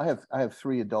bicycle. I have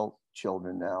 3 adult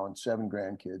children now and 7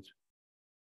 grandkids.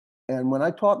 And when I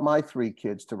taught my 3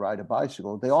 kids to ride a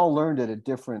bicycle, they all learned at a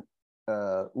different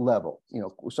level.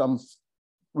 Some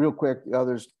real quick, the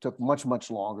others took much, much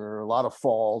longer, a lot of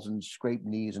falls and scraped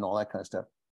knees and all that kind of stuff.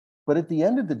 But at the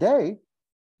end of the day,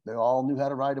 they all knew how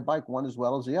to ride a bike, one as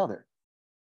well as the other.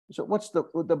 So what's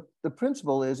the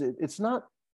principle is, it's not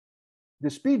the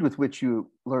speed with which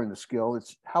you learn the skill,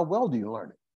 it's how well do you learn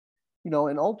it?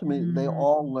 And ultimately they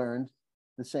all learned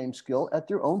the same skill at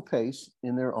their own pace,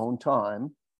 in their own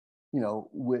time,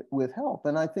 with help.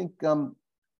 And I think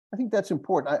that's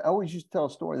important. I always used to tell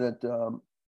a story that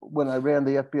when I ran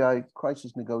the FBI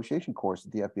crisis negotiation course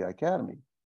at the FBI Academy,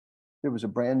 there was a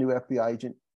brand new FBI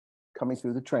agent coming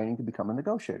through the training to become a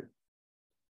negotiator.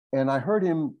 And I heard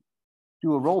him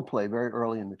do a role play very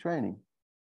early in the training.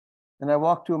 And I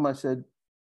walked to him, I said,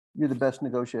 "You're the best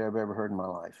negotiator I've ever heard in my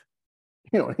life."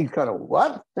 And he kind of,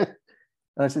 "What?" And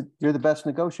I said, "You're the best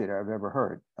negotiator I've ever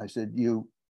heard." I said, you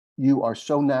are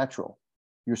so natural.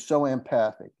 You're so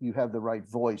empathic. You have the right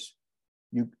voice.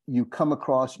 You come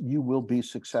across, you will be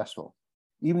successful,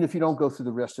 even if you don't go through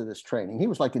the rest of this training. He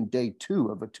was like in day 2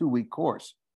 of a 2-week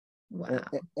course. Wow.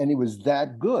 And he was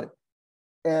that good.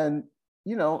 And,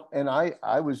 and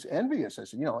I was envious. I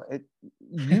said, you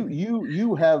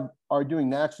are doing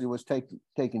naturally what's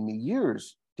taken me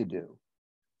years to do.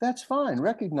 That's fine.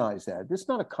 Recognize that. It's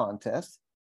not a contest.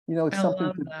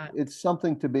 It's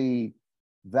something to be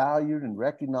valued and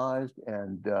recognized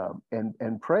and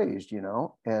praised,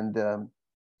 and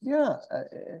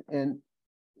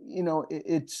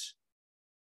it's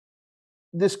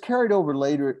this carried over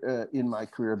later in my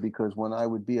career, because when I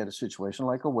would be at a situation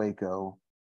like a Waco,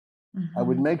 I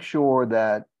would make sure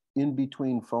that in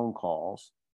between phone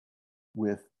calls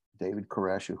with David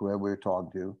Koresh or whoever we were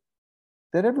talking to,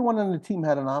 that everyone on the team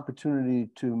had an opportunity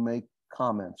to make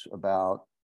comments about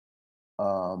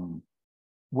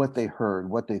what they heard,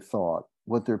 what they thought,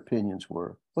 what their opinions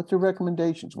were, what their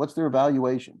recommendations, what's their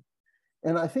evaluation.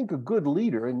 And I think a good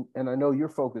leader, and I know your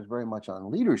focus very much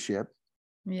on leadership,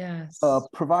 yes,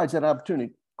 provides that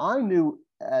opportunity. I knew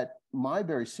at my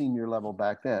very senior level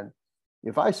back then,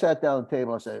 if I sat down at the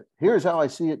table and said, "Here's how I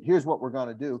see it, here's what we're going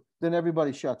to do," then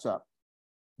everybody shuts up.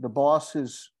 The boss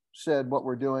has said what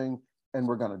we're doing, and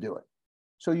we're going to do it.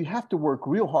 So you have to work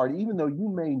real hard, even though you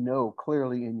may know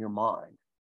clearly in your mind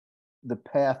the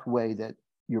pathway that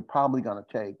you're probably going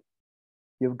to take.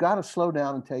 You've got to slow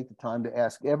down and take the time to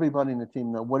ask everybody in the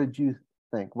team, "What did you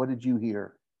think? What did you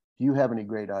hear? Do you have any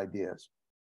great ideas?"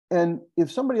 And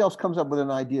if somebody else comes up with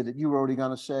an idea that you were already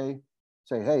going to say,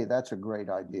 "Hey, that's a great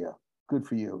idea. Good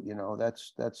for you."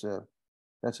 That's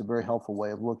a very helpful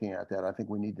way of looking at that. I think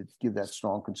we need to give that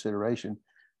strong consideration.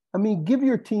 I mean, give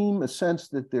your team a sense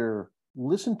that they're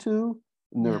listened to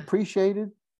and they're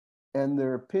appreciated, and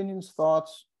their opinions,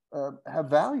 thoughts have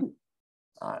value.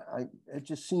 it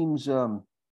just seems the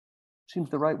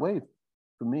right way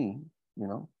for me, you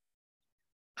know.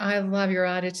 I love your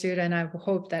attitude, and I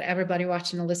hope that everybody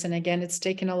watching and listening again, it's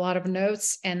taking a lot of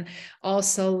notes and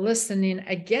also listening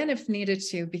again if needed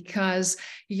to, because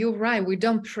you're right, we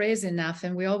don't praise enough,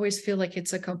 and we always feel like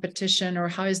it's a competition, or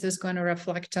how is this going to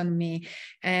reflect on me?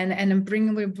 And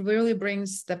really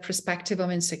brings the perspective of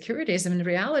insecurities. And in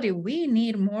reality, we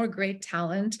need more great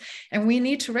talent, and we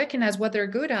need to recognize what they're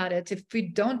good at it. If we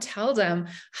don't tell them,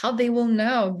 how they will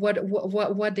know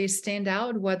what they stand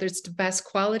out, whether it's the best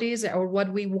qualities or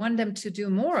what we want them to do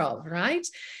more of, right?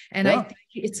 And I think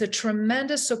it's a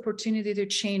tremendous opportunity to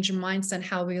change minds and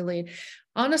how we lead.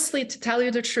 Honestly, to tell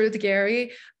you the truth,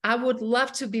 Gary, I would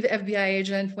love to be the FBI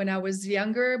agent when I was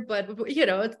younger, but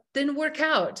it didn't work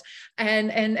out.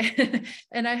 And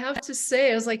and I have to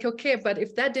say, I was like, okay, but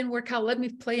if that didn't work out, let me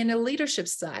play in a leadership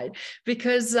side.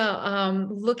 Because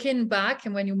looking back,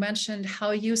 and when you mentioned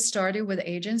how you started with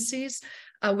agencies,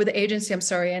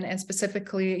 and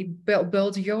specifically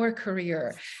build your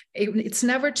career. It's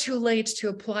never too late to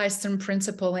apply some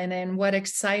principle and what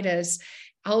excites us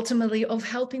ultimately of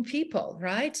helping people,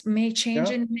 right?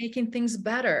 Making things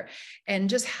better, and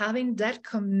just having that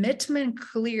commitment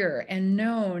clear and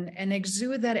known and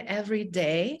exude that every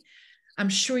day. I'm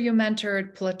sure you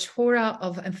mentored plethora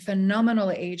of phenomenal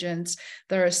agents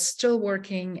that are still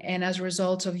working, and as a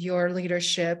result of your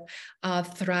leadership,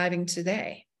 thriving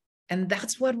today. And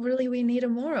that's what really we need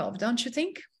more of, don't you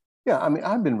think? Yeah, I mean,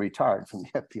 I've been retired from the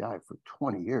FBI for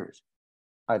 20 years.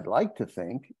 I'd like to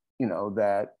think,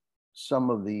 that some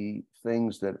of the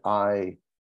things that I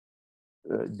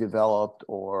developed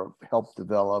or helped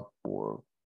develop or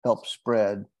helped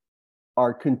spread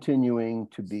are continuing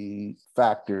to be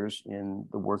factors in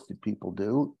the work that people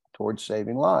do towards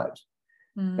saving lives.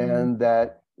 And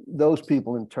that those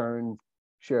people in turn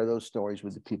share those stories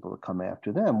with the people that come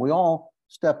after them. We all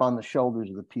step on the shoulders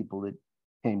of the people that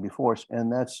came before us, and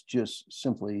that's just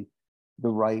simply the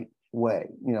right way,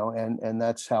 and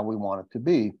that's how we want it to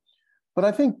be. But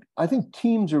I think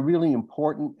teams are really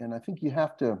important, and I think you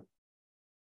have to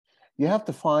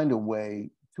find a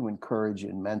way to encourage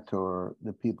and mentor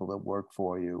the people that work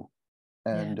for you.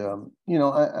 And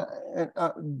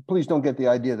please don't get the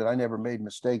idea that I never made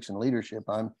mistakes in leadership.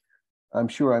 I'm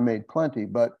sure I made plenty,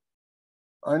 but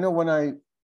I know when I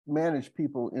managed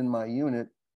people in my unit,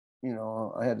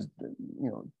 I had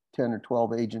 10 or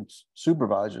 12 agents,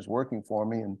 supervisors working for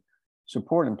me, and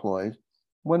support employees.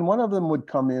 When one of them would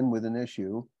come in with an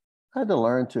issue, I had to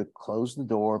learn to close the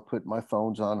door, put my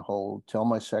phones on hold, tell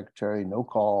my secretary no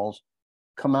calls,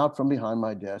 come out from behind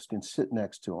my desk and sit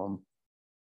next to them.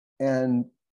 And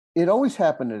it always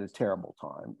happened at a terrible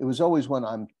time. It was always when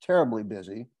I'm terribly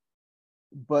busy,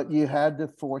 but you had to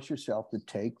force yourself to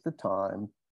take the time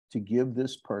to give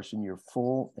this person your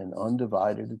full and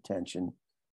undivided attention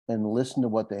and listen to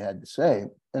what they had to say.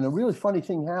 And a really funny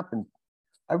thing happened.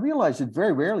 I realized that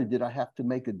very rarely did I have to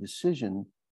make a decision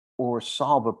or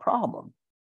solve a problem,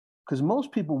 because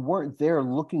most people weren't there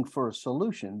looking for a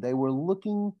solution. They were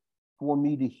looking for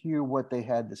me to hear what they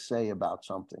had to say about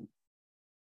something.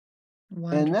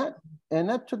 Wonderful. And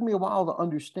that took me a while to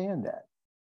understand that.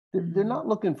 They're not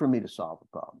looking for me to solve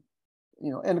a problem.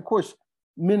 And of course,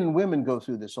 men and women go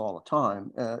through this all the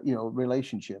time,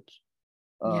 relationships,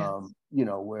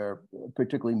 where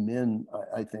particularly men,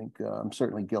 I think, I'm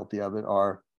certainly guilty of it,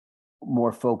 are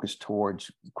more focused towards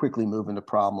quickly moving to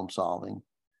problem solving.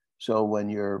 So when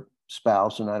your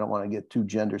spouse, and I don't want to get too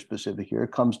gender specific here,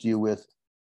 comes to you with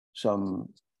some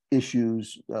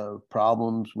issues,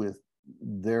 problems with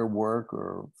their work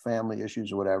or family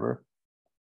issues or whatever,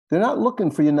 they're not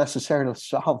looking for you necessarily to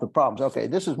solve the problems. Okay,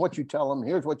 this is what you tell them,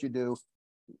 here's what you do.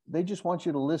 They just want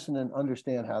you to listen and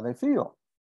understand how they feel.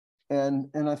 And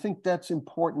I think that's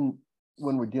important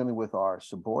when we're dealing with our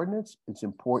subordinates. It's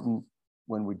important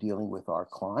when we're dealing with our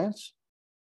clients.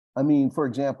 I mean, for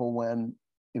example,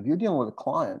 if you're dealing with a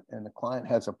client and the client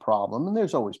has a problem, and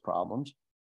there's always problems,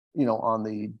 on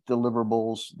the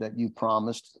deliverables that you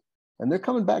promised, and they're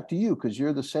coming back to you because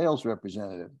you're the sales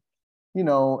representative,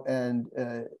 and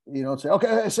say,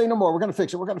 okay, say no more. We're going to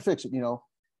fix it.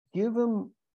 Give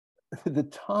them the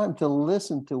time to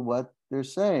listen to what they're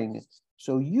saying,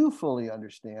 so you fully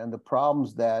understand the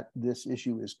problems that this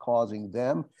issue is causing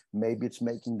them. Maybe it's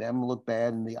making them look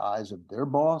bad in the eyes of their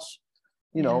boss,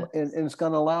 and it's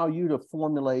going to allow you to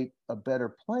formulate a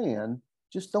better plan.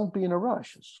 Just don't be in a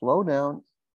rush. Slow down,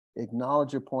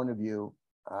 acknowledge your point of view.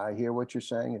 I hear what you're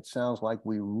saying. It sounds like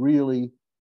we really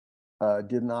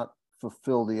did not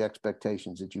fulfill the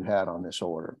expectations that you had on this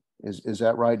order. Is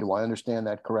that right? Do I understand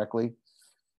that correctly?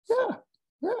 Yeah.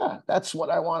 yeah, that's what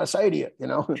I want to say to you, you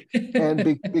know.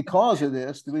 And because of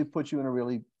this, we put you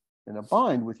in a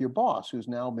bind with your boss, who's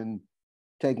now been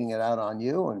taking it out on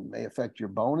you and may affect your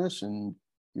bonus and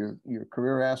your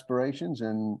career aspirations.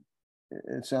 And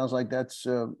it sounds like that's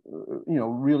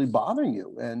really bothering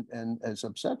you and has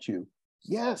upset you.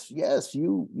 Yes,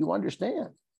 you understand.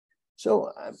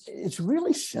 So it's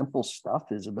really simple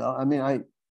stuff, Isabel. I mean, I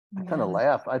kind of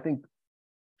laugh. I think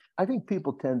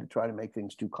people tend to try to make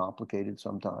things too complicated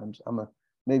sometimes.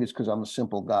 Maybe it's because I'm a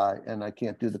simple guy and I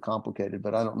can't do the complicated,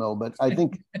 but I don't know. But I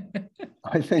think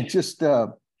just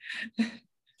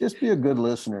be a good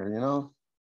listener, you know.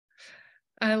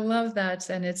 I love that.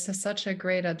 And it's such a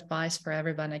great advice for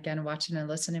everyone, again, watching and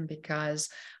listening, because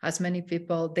as many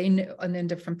people, they know in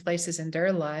different places in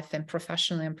their life and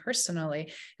professionally and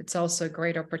personally, it's also a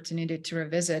great opportunity to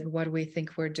revisit what we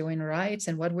think we're doing right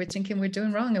and what we're thinking we're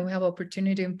doing wrong. And we have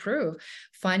opportunity to improve,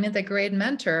 finding the great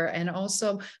mentor, and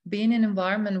also being in an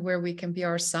environment where we can be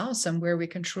ourselves and where we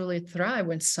can truly thrive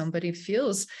when somebody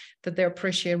feels that they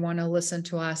appreciate, want to listen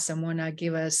to us and want to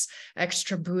give us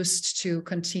extra boost to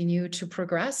continue to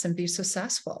progress and be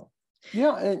successful.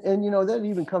 Yeah, and that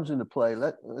even comes into play.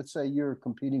 Let's say you're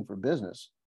competing for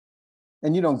business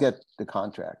and you don't get the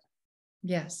contract.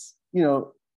 Yes.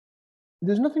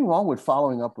 There's nothing wrong with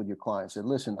following up with your client. Say,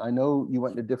 listen, I know you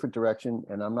went in a different direction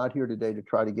and I'm not here today to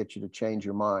try to get you to change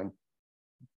your mind,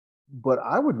 but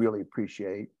I would really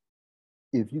appreciate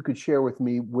if you could share with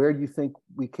me where you think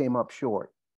we came up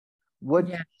short.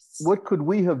 What could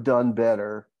we have done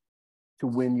better to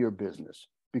win your business?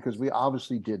 Because we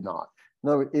obviously did not.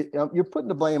 No, you're putting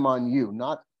the blame on you,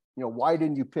 not, why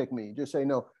didn't you pick me? Just say,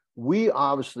 no, we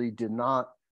obviously did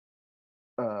not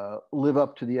live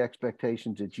up to the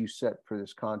expectations that you set for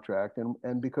this contract.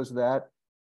 And because of that,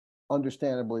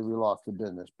 understandably, we lost the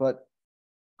business. But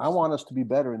I want us to be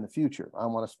better in the future. I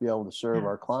want us to be able to serve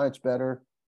our clients better.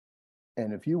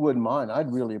 And if you wouldn't mind,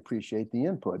 I'd really appreciate the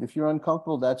input. If you're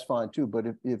uncomfortable, that's fine too. But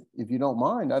if you don't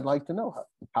mind, I'd like to know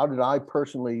how did I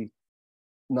personally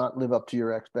not live up to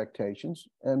your expectations?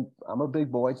 And I'm a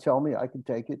big boy. Tell me, I can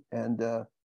take it. And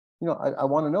I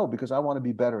want to know, because I want to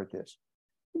be better at this.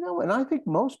 And I think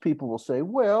most people will say,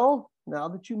 well, now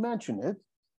that you mention it,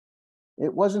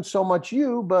 it wasn't so much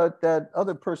you, but that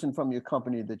other person from your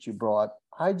company that you brought,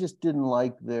 I just didn't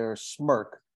like their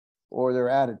smirk or their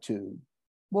attitude.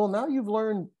 Well, now you've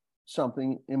learned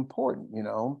something important,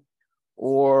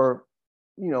 or,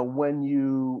 when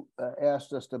you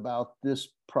asked us about this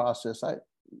process,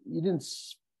 you didn't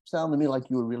sound to me like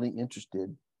you were really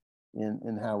interested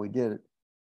in how we did it.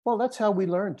 Well, that's how we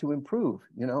learn to improve.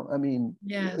 I mean,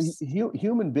 yes.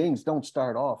 Human beings don't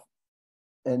start off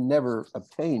and never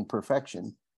obtain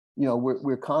perfection.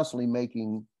 We're constantly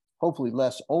making hopefully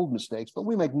less old mistakes, but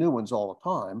we make new ones all the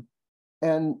time.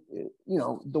 And,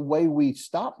 the way we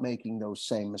stop making those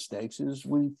same mistakes is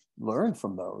we learn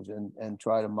from those and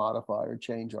try to modify or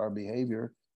change our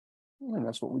behavior. And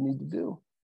that's what we need to do.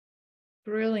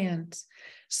 Brilliant.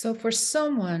 So for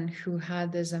someone who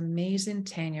had this amazing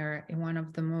tenure in one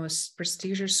of the most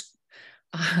prestigious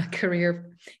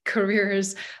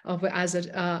careers as in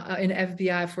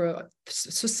FBI, for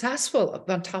successful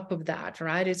on top of that,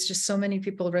 right? It's just so many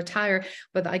people retire,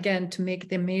 but again, to make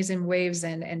the amazing waves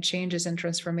and changes and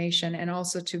transformation, and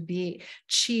also to be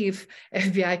chief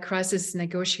FBI crisis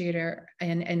negotiator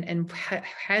and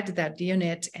head that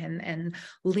unit and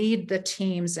lead the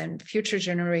teams and future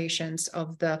generations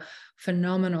of the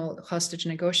phenomenal hostage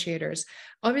negotiators.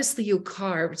 Obviously, you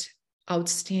carved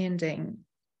outstanding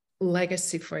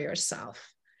legacy for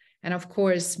yourself, and of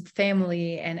course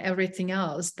family and everything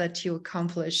else that you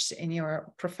accomplished in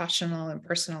your professional and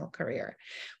personal career.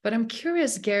 But I'm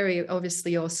curious, Gary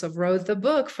obviously also wrote the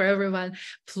book for everyone.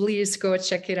 Please go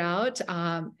check it out.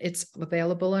 It's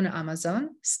available on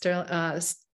Amazon.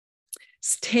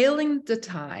 Stalling the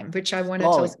Time, which I want to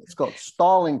tell. It's called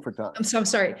Stalling for Time. I'm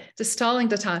sorry, the stalling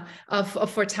the time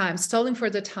stalling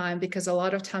for the time, because a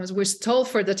lot of times we're stalled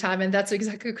for the time. And that's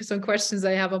exactly some questions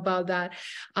I have about that.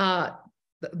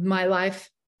 My life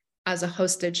as a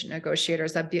hostage negotiator,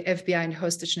 as that FBI and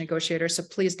hostage negotiator. So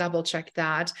please double check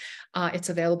that. It's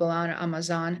available on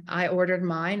Amazon. I ordered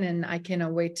mine and I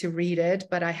cannot wait to read it,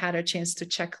 but I had a chance to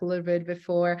check a little bit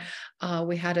before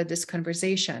we had this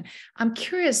conversation. I'm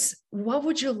curious, what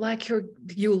would you like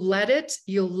you led it,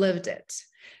 you lived it.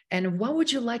 And what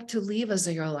would you like to leave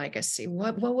as your legacy?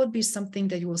 What would be something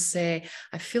that you will say,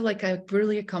 I feel like I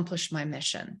really accomplished my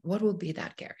mission? What will be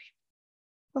that, Gary?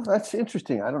 Well, that's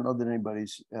interesting. I don't know that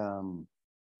anybody's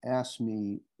asked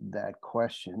me that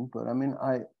question, but I mean,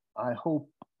 I hope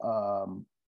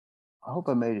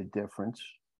I made a difference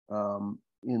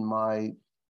in my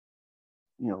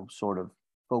sort of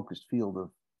focused field of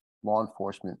law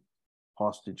enforcement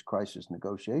hostage crisis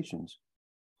negotiations,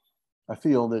 I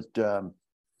feel that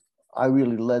I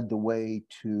really led the way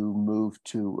to move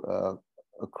to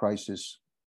a crisis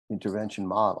intervention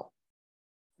model,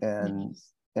 and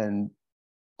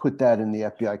put that in the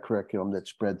FBI curriculum that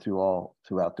spread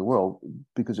throughout the world,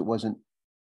 because it wasn't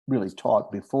really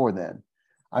taught before then.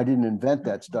 I didn't invent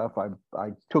that stuff.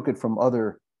 I took it from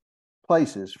other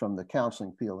places, from the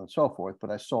counseling field and so forth,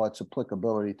 but I saw its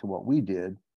applicability to what we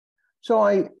did. So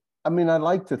I mean, I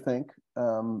like to think,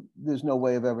 there's no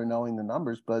way of ever knowing the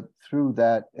numbers, but through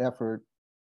that effort,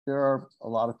 there are a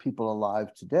lot of people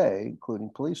alive today,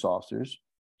 including police officers,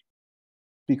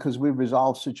 because we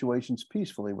resolve situations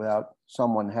peacefully without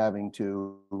someone having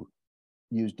to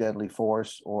use deadly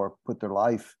force or put their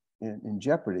life in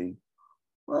jeopardy.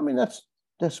 Well, I mean,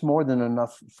 that's more than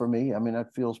enough for me. I mean,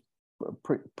 that feels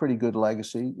pretty good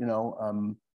legacy.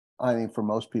 I think for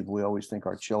most people, we always think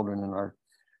our children and our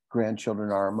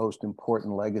grandchildren are our most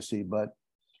important legacy, but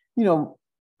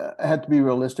I have to be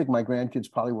realistic. My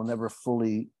grandkids probably will never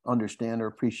fully understand or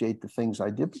appreciate the things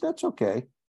I did, but that's okay.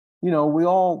 We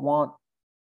all want,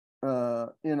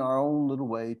 in our own little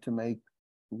way, to make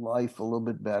life a little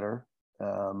bit better,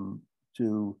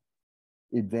 to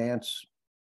advance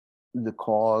the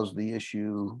cause, the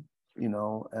issue,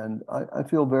 and I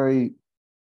feel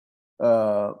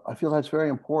that's very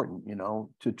important,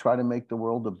 to try to make the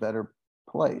world a better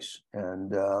place,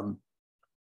 and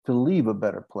to leave a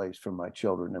better place for my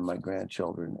children and my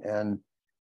grandchildren. And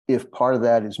if part of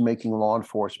that is making law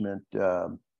enforcement,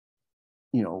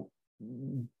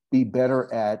 be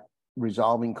better at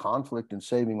resolving conflict and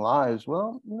saving lives,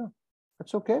 well,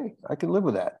 that's okay. I can live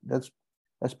with that. That's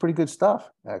pretty good stuff,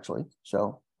 actually.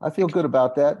 So I feel good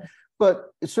about that.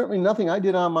 But it's certainly nothing I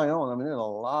did on my own. I mean, there's a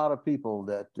lot of people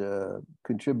that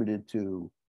contributed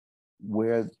to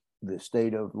where the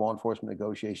state of law enforcement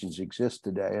negotiations exists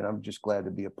today, and I'm just glad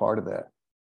to be a part of that.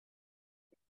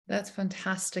 That's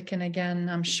fantastic. And again,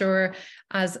 I'm sure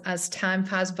as time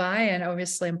passed by, and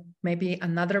obviously maybe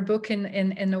another book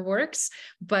in the works,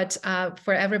 but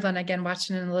for everyone again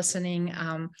watching and listening,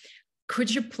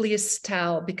 could you please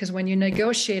tell, because when you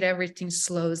negotiate, everything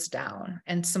slows down,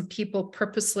 and some people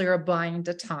purposely are buying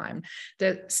the time.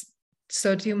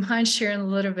 So do you mind sharing a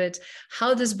little bit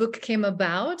how this book came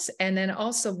about, and then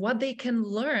also what they can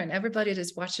learn, everybody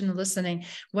that's watching and listening,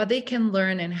 what they can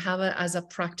learn and have it as a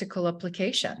practical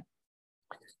application?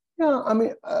 Yeah, I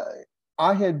mean,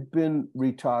 I had been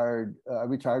retired. I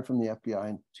retired from the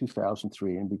FBI in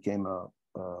 2003 and became a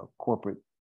corporate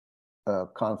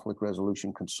conflict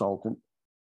resolution consultant.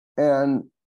 And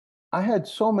I had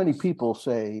so many people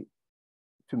say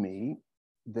to me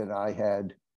that I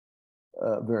had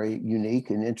a very unique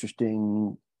and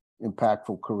interesting,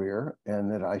 impactful career, and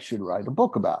that I should write a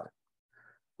book about it.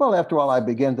 Well, after all, I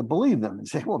began to believe them and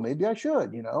say, well, maybe I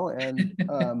should, and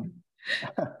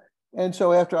and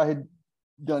so after I had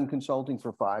done consulting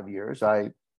for 5 years,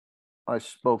 I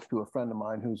spoke to a friend of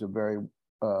mine who's a very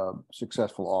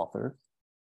successful author,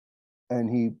 and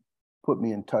he put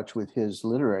me in touch with his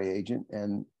literary agent,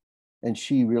 and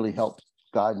she really helped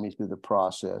guide me through the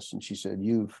process. And she said,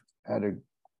 "You've had an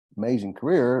amazing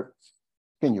career.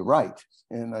 Can you write?"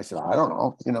 And I said, "I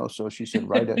don't know." So she said,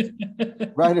 write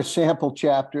a sample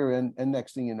chapter. And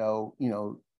next thing you know,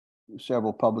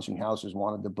 several publishing houses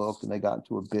wanted the book, and they got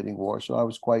into a bidding war. So I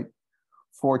was quite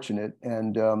fortunate.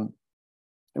 And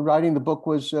writing the book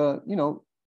was, was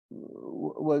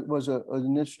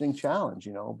an interesting challenge,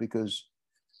 because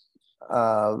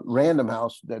Random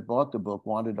House that bought the book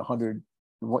wanted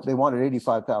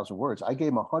 85,000 words. I gave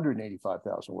them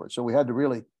 185,000 words. So we had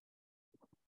to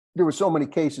there were so many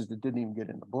cases that didn't even get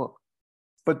in the book,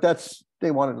 but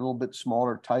they wanted a little bit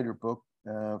smaller, tighter book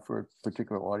for a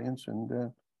particular audience.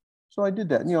 And so I did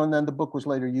that, and then the book was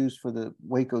later used for the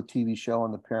Waco TV show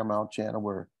on the Paramount Channel,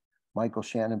 where Michael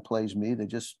Shannon plays me. They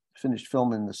just finished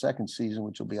filming the second season,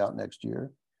 which will be out next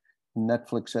year.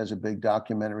 Netflix has a big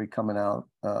documentary coming out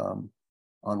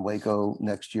on Waco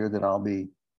next year that I'll be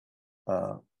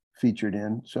featured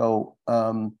in. So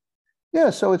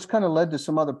so it's kind of led to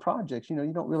some other projects. You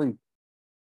don't really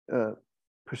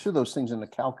pursue those things in a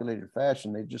calculated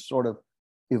fashion. They just sort of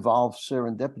evolve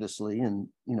serendipitously, and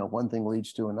one thing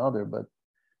leads to another. But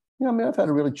I've had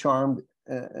a really charmed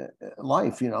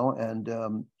life,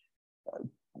 and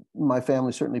my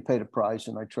family certainly paid a price,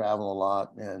 and I travel a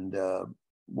lot and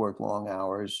work long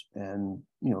hours and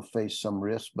face some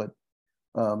risks, but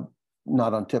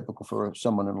not untypical for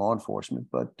someone in law enforcement.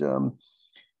 But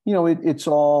it's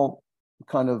all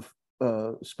kind of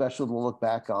special to look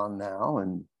back on now,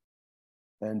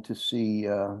 and to see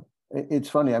It's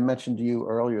funny, I mentioned to you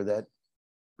earlier that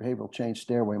behavioral change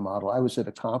stairway model. I was at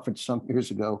a conference some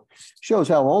years ago. Shows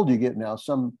how old you get now.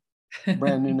 Some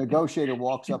brand new negotiator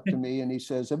walks up to me and he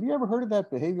says, "Have you ever heard of that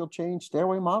behavioral change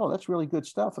stairway model? That's really good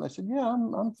stuff." And I said, "Yeah,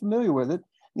 I'm familiar with it."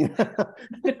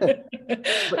 But,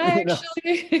 I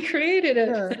actually created it.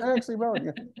 Yeah, I actually wrote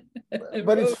it.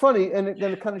 But it's funny, and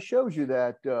then it kind of shows you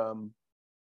that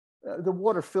the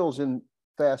water fills in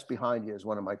fast behind you, as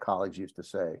one of my colleagues used to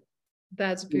say.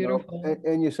 That's beautiful.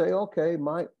 And you say, okay,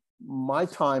 my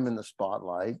time in the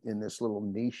spotlight in this little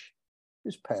niche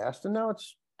is past, and now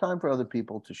it's time for other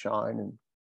people to shine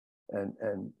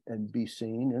and be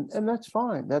seen, and that's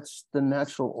fine. That's the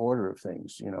natural order of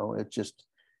things, it's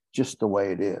just the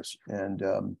way it is.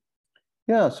 And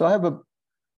yeah, so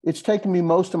it's taken me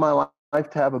most of my life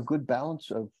to have a good balance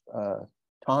of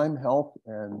time, health,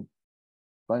 and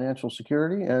financial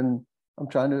security, and I'm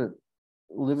trying to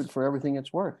live it for everything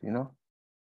it's worth.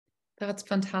 That's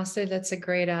fantastic. That's a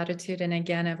great attitude. And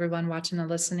again, everyone watching and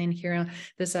listening here on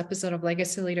this episode of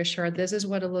Legacy Leadership, this is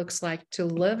what it looks like to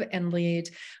live and lead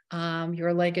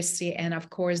your legacy. And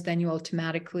of course, then you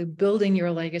automatically building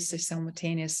your legacy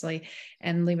simultaneously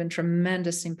and leaving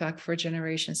tremendous impact for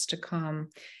generations to come.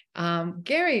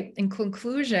 Gary, in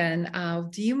conclusion,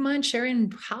 do you mind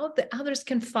sharing how the others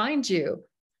can find you?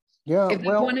 Yeah, if they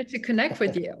wanted to connect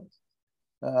with you.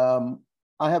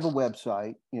 I have a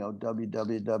website,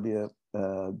 www.Gary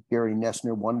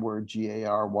Noesner, one word,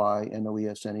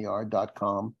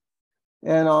 GaryNoesner.com.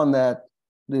 And on that,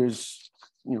 there's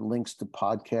links to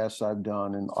podcasts I've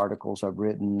done and articles I've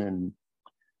written and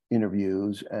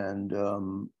interviews and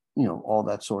all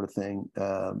that sort of thing.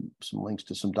 Some links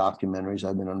to some documentaries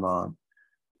I've been involved.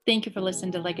 Thank you for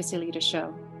listening to Legacy Leader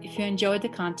Show. If you enjoyed the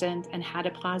content and had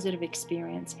a positive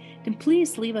experience, then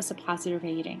please leave us a positive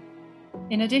rating.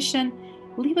 In addition,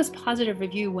 leave us a positive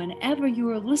review whenever you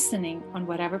are listening on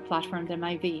whatever platform there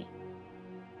might be.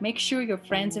 Make sure your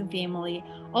friends and family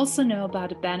also know about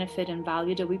the benefit and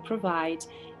value that we provide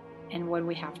and what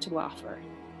we have to offer.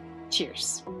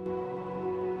 Cheers.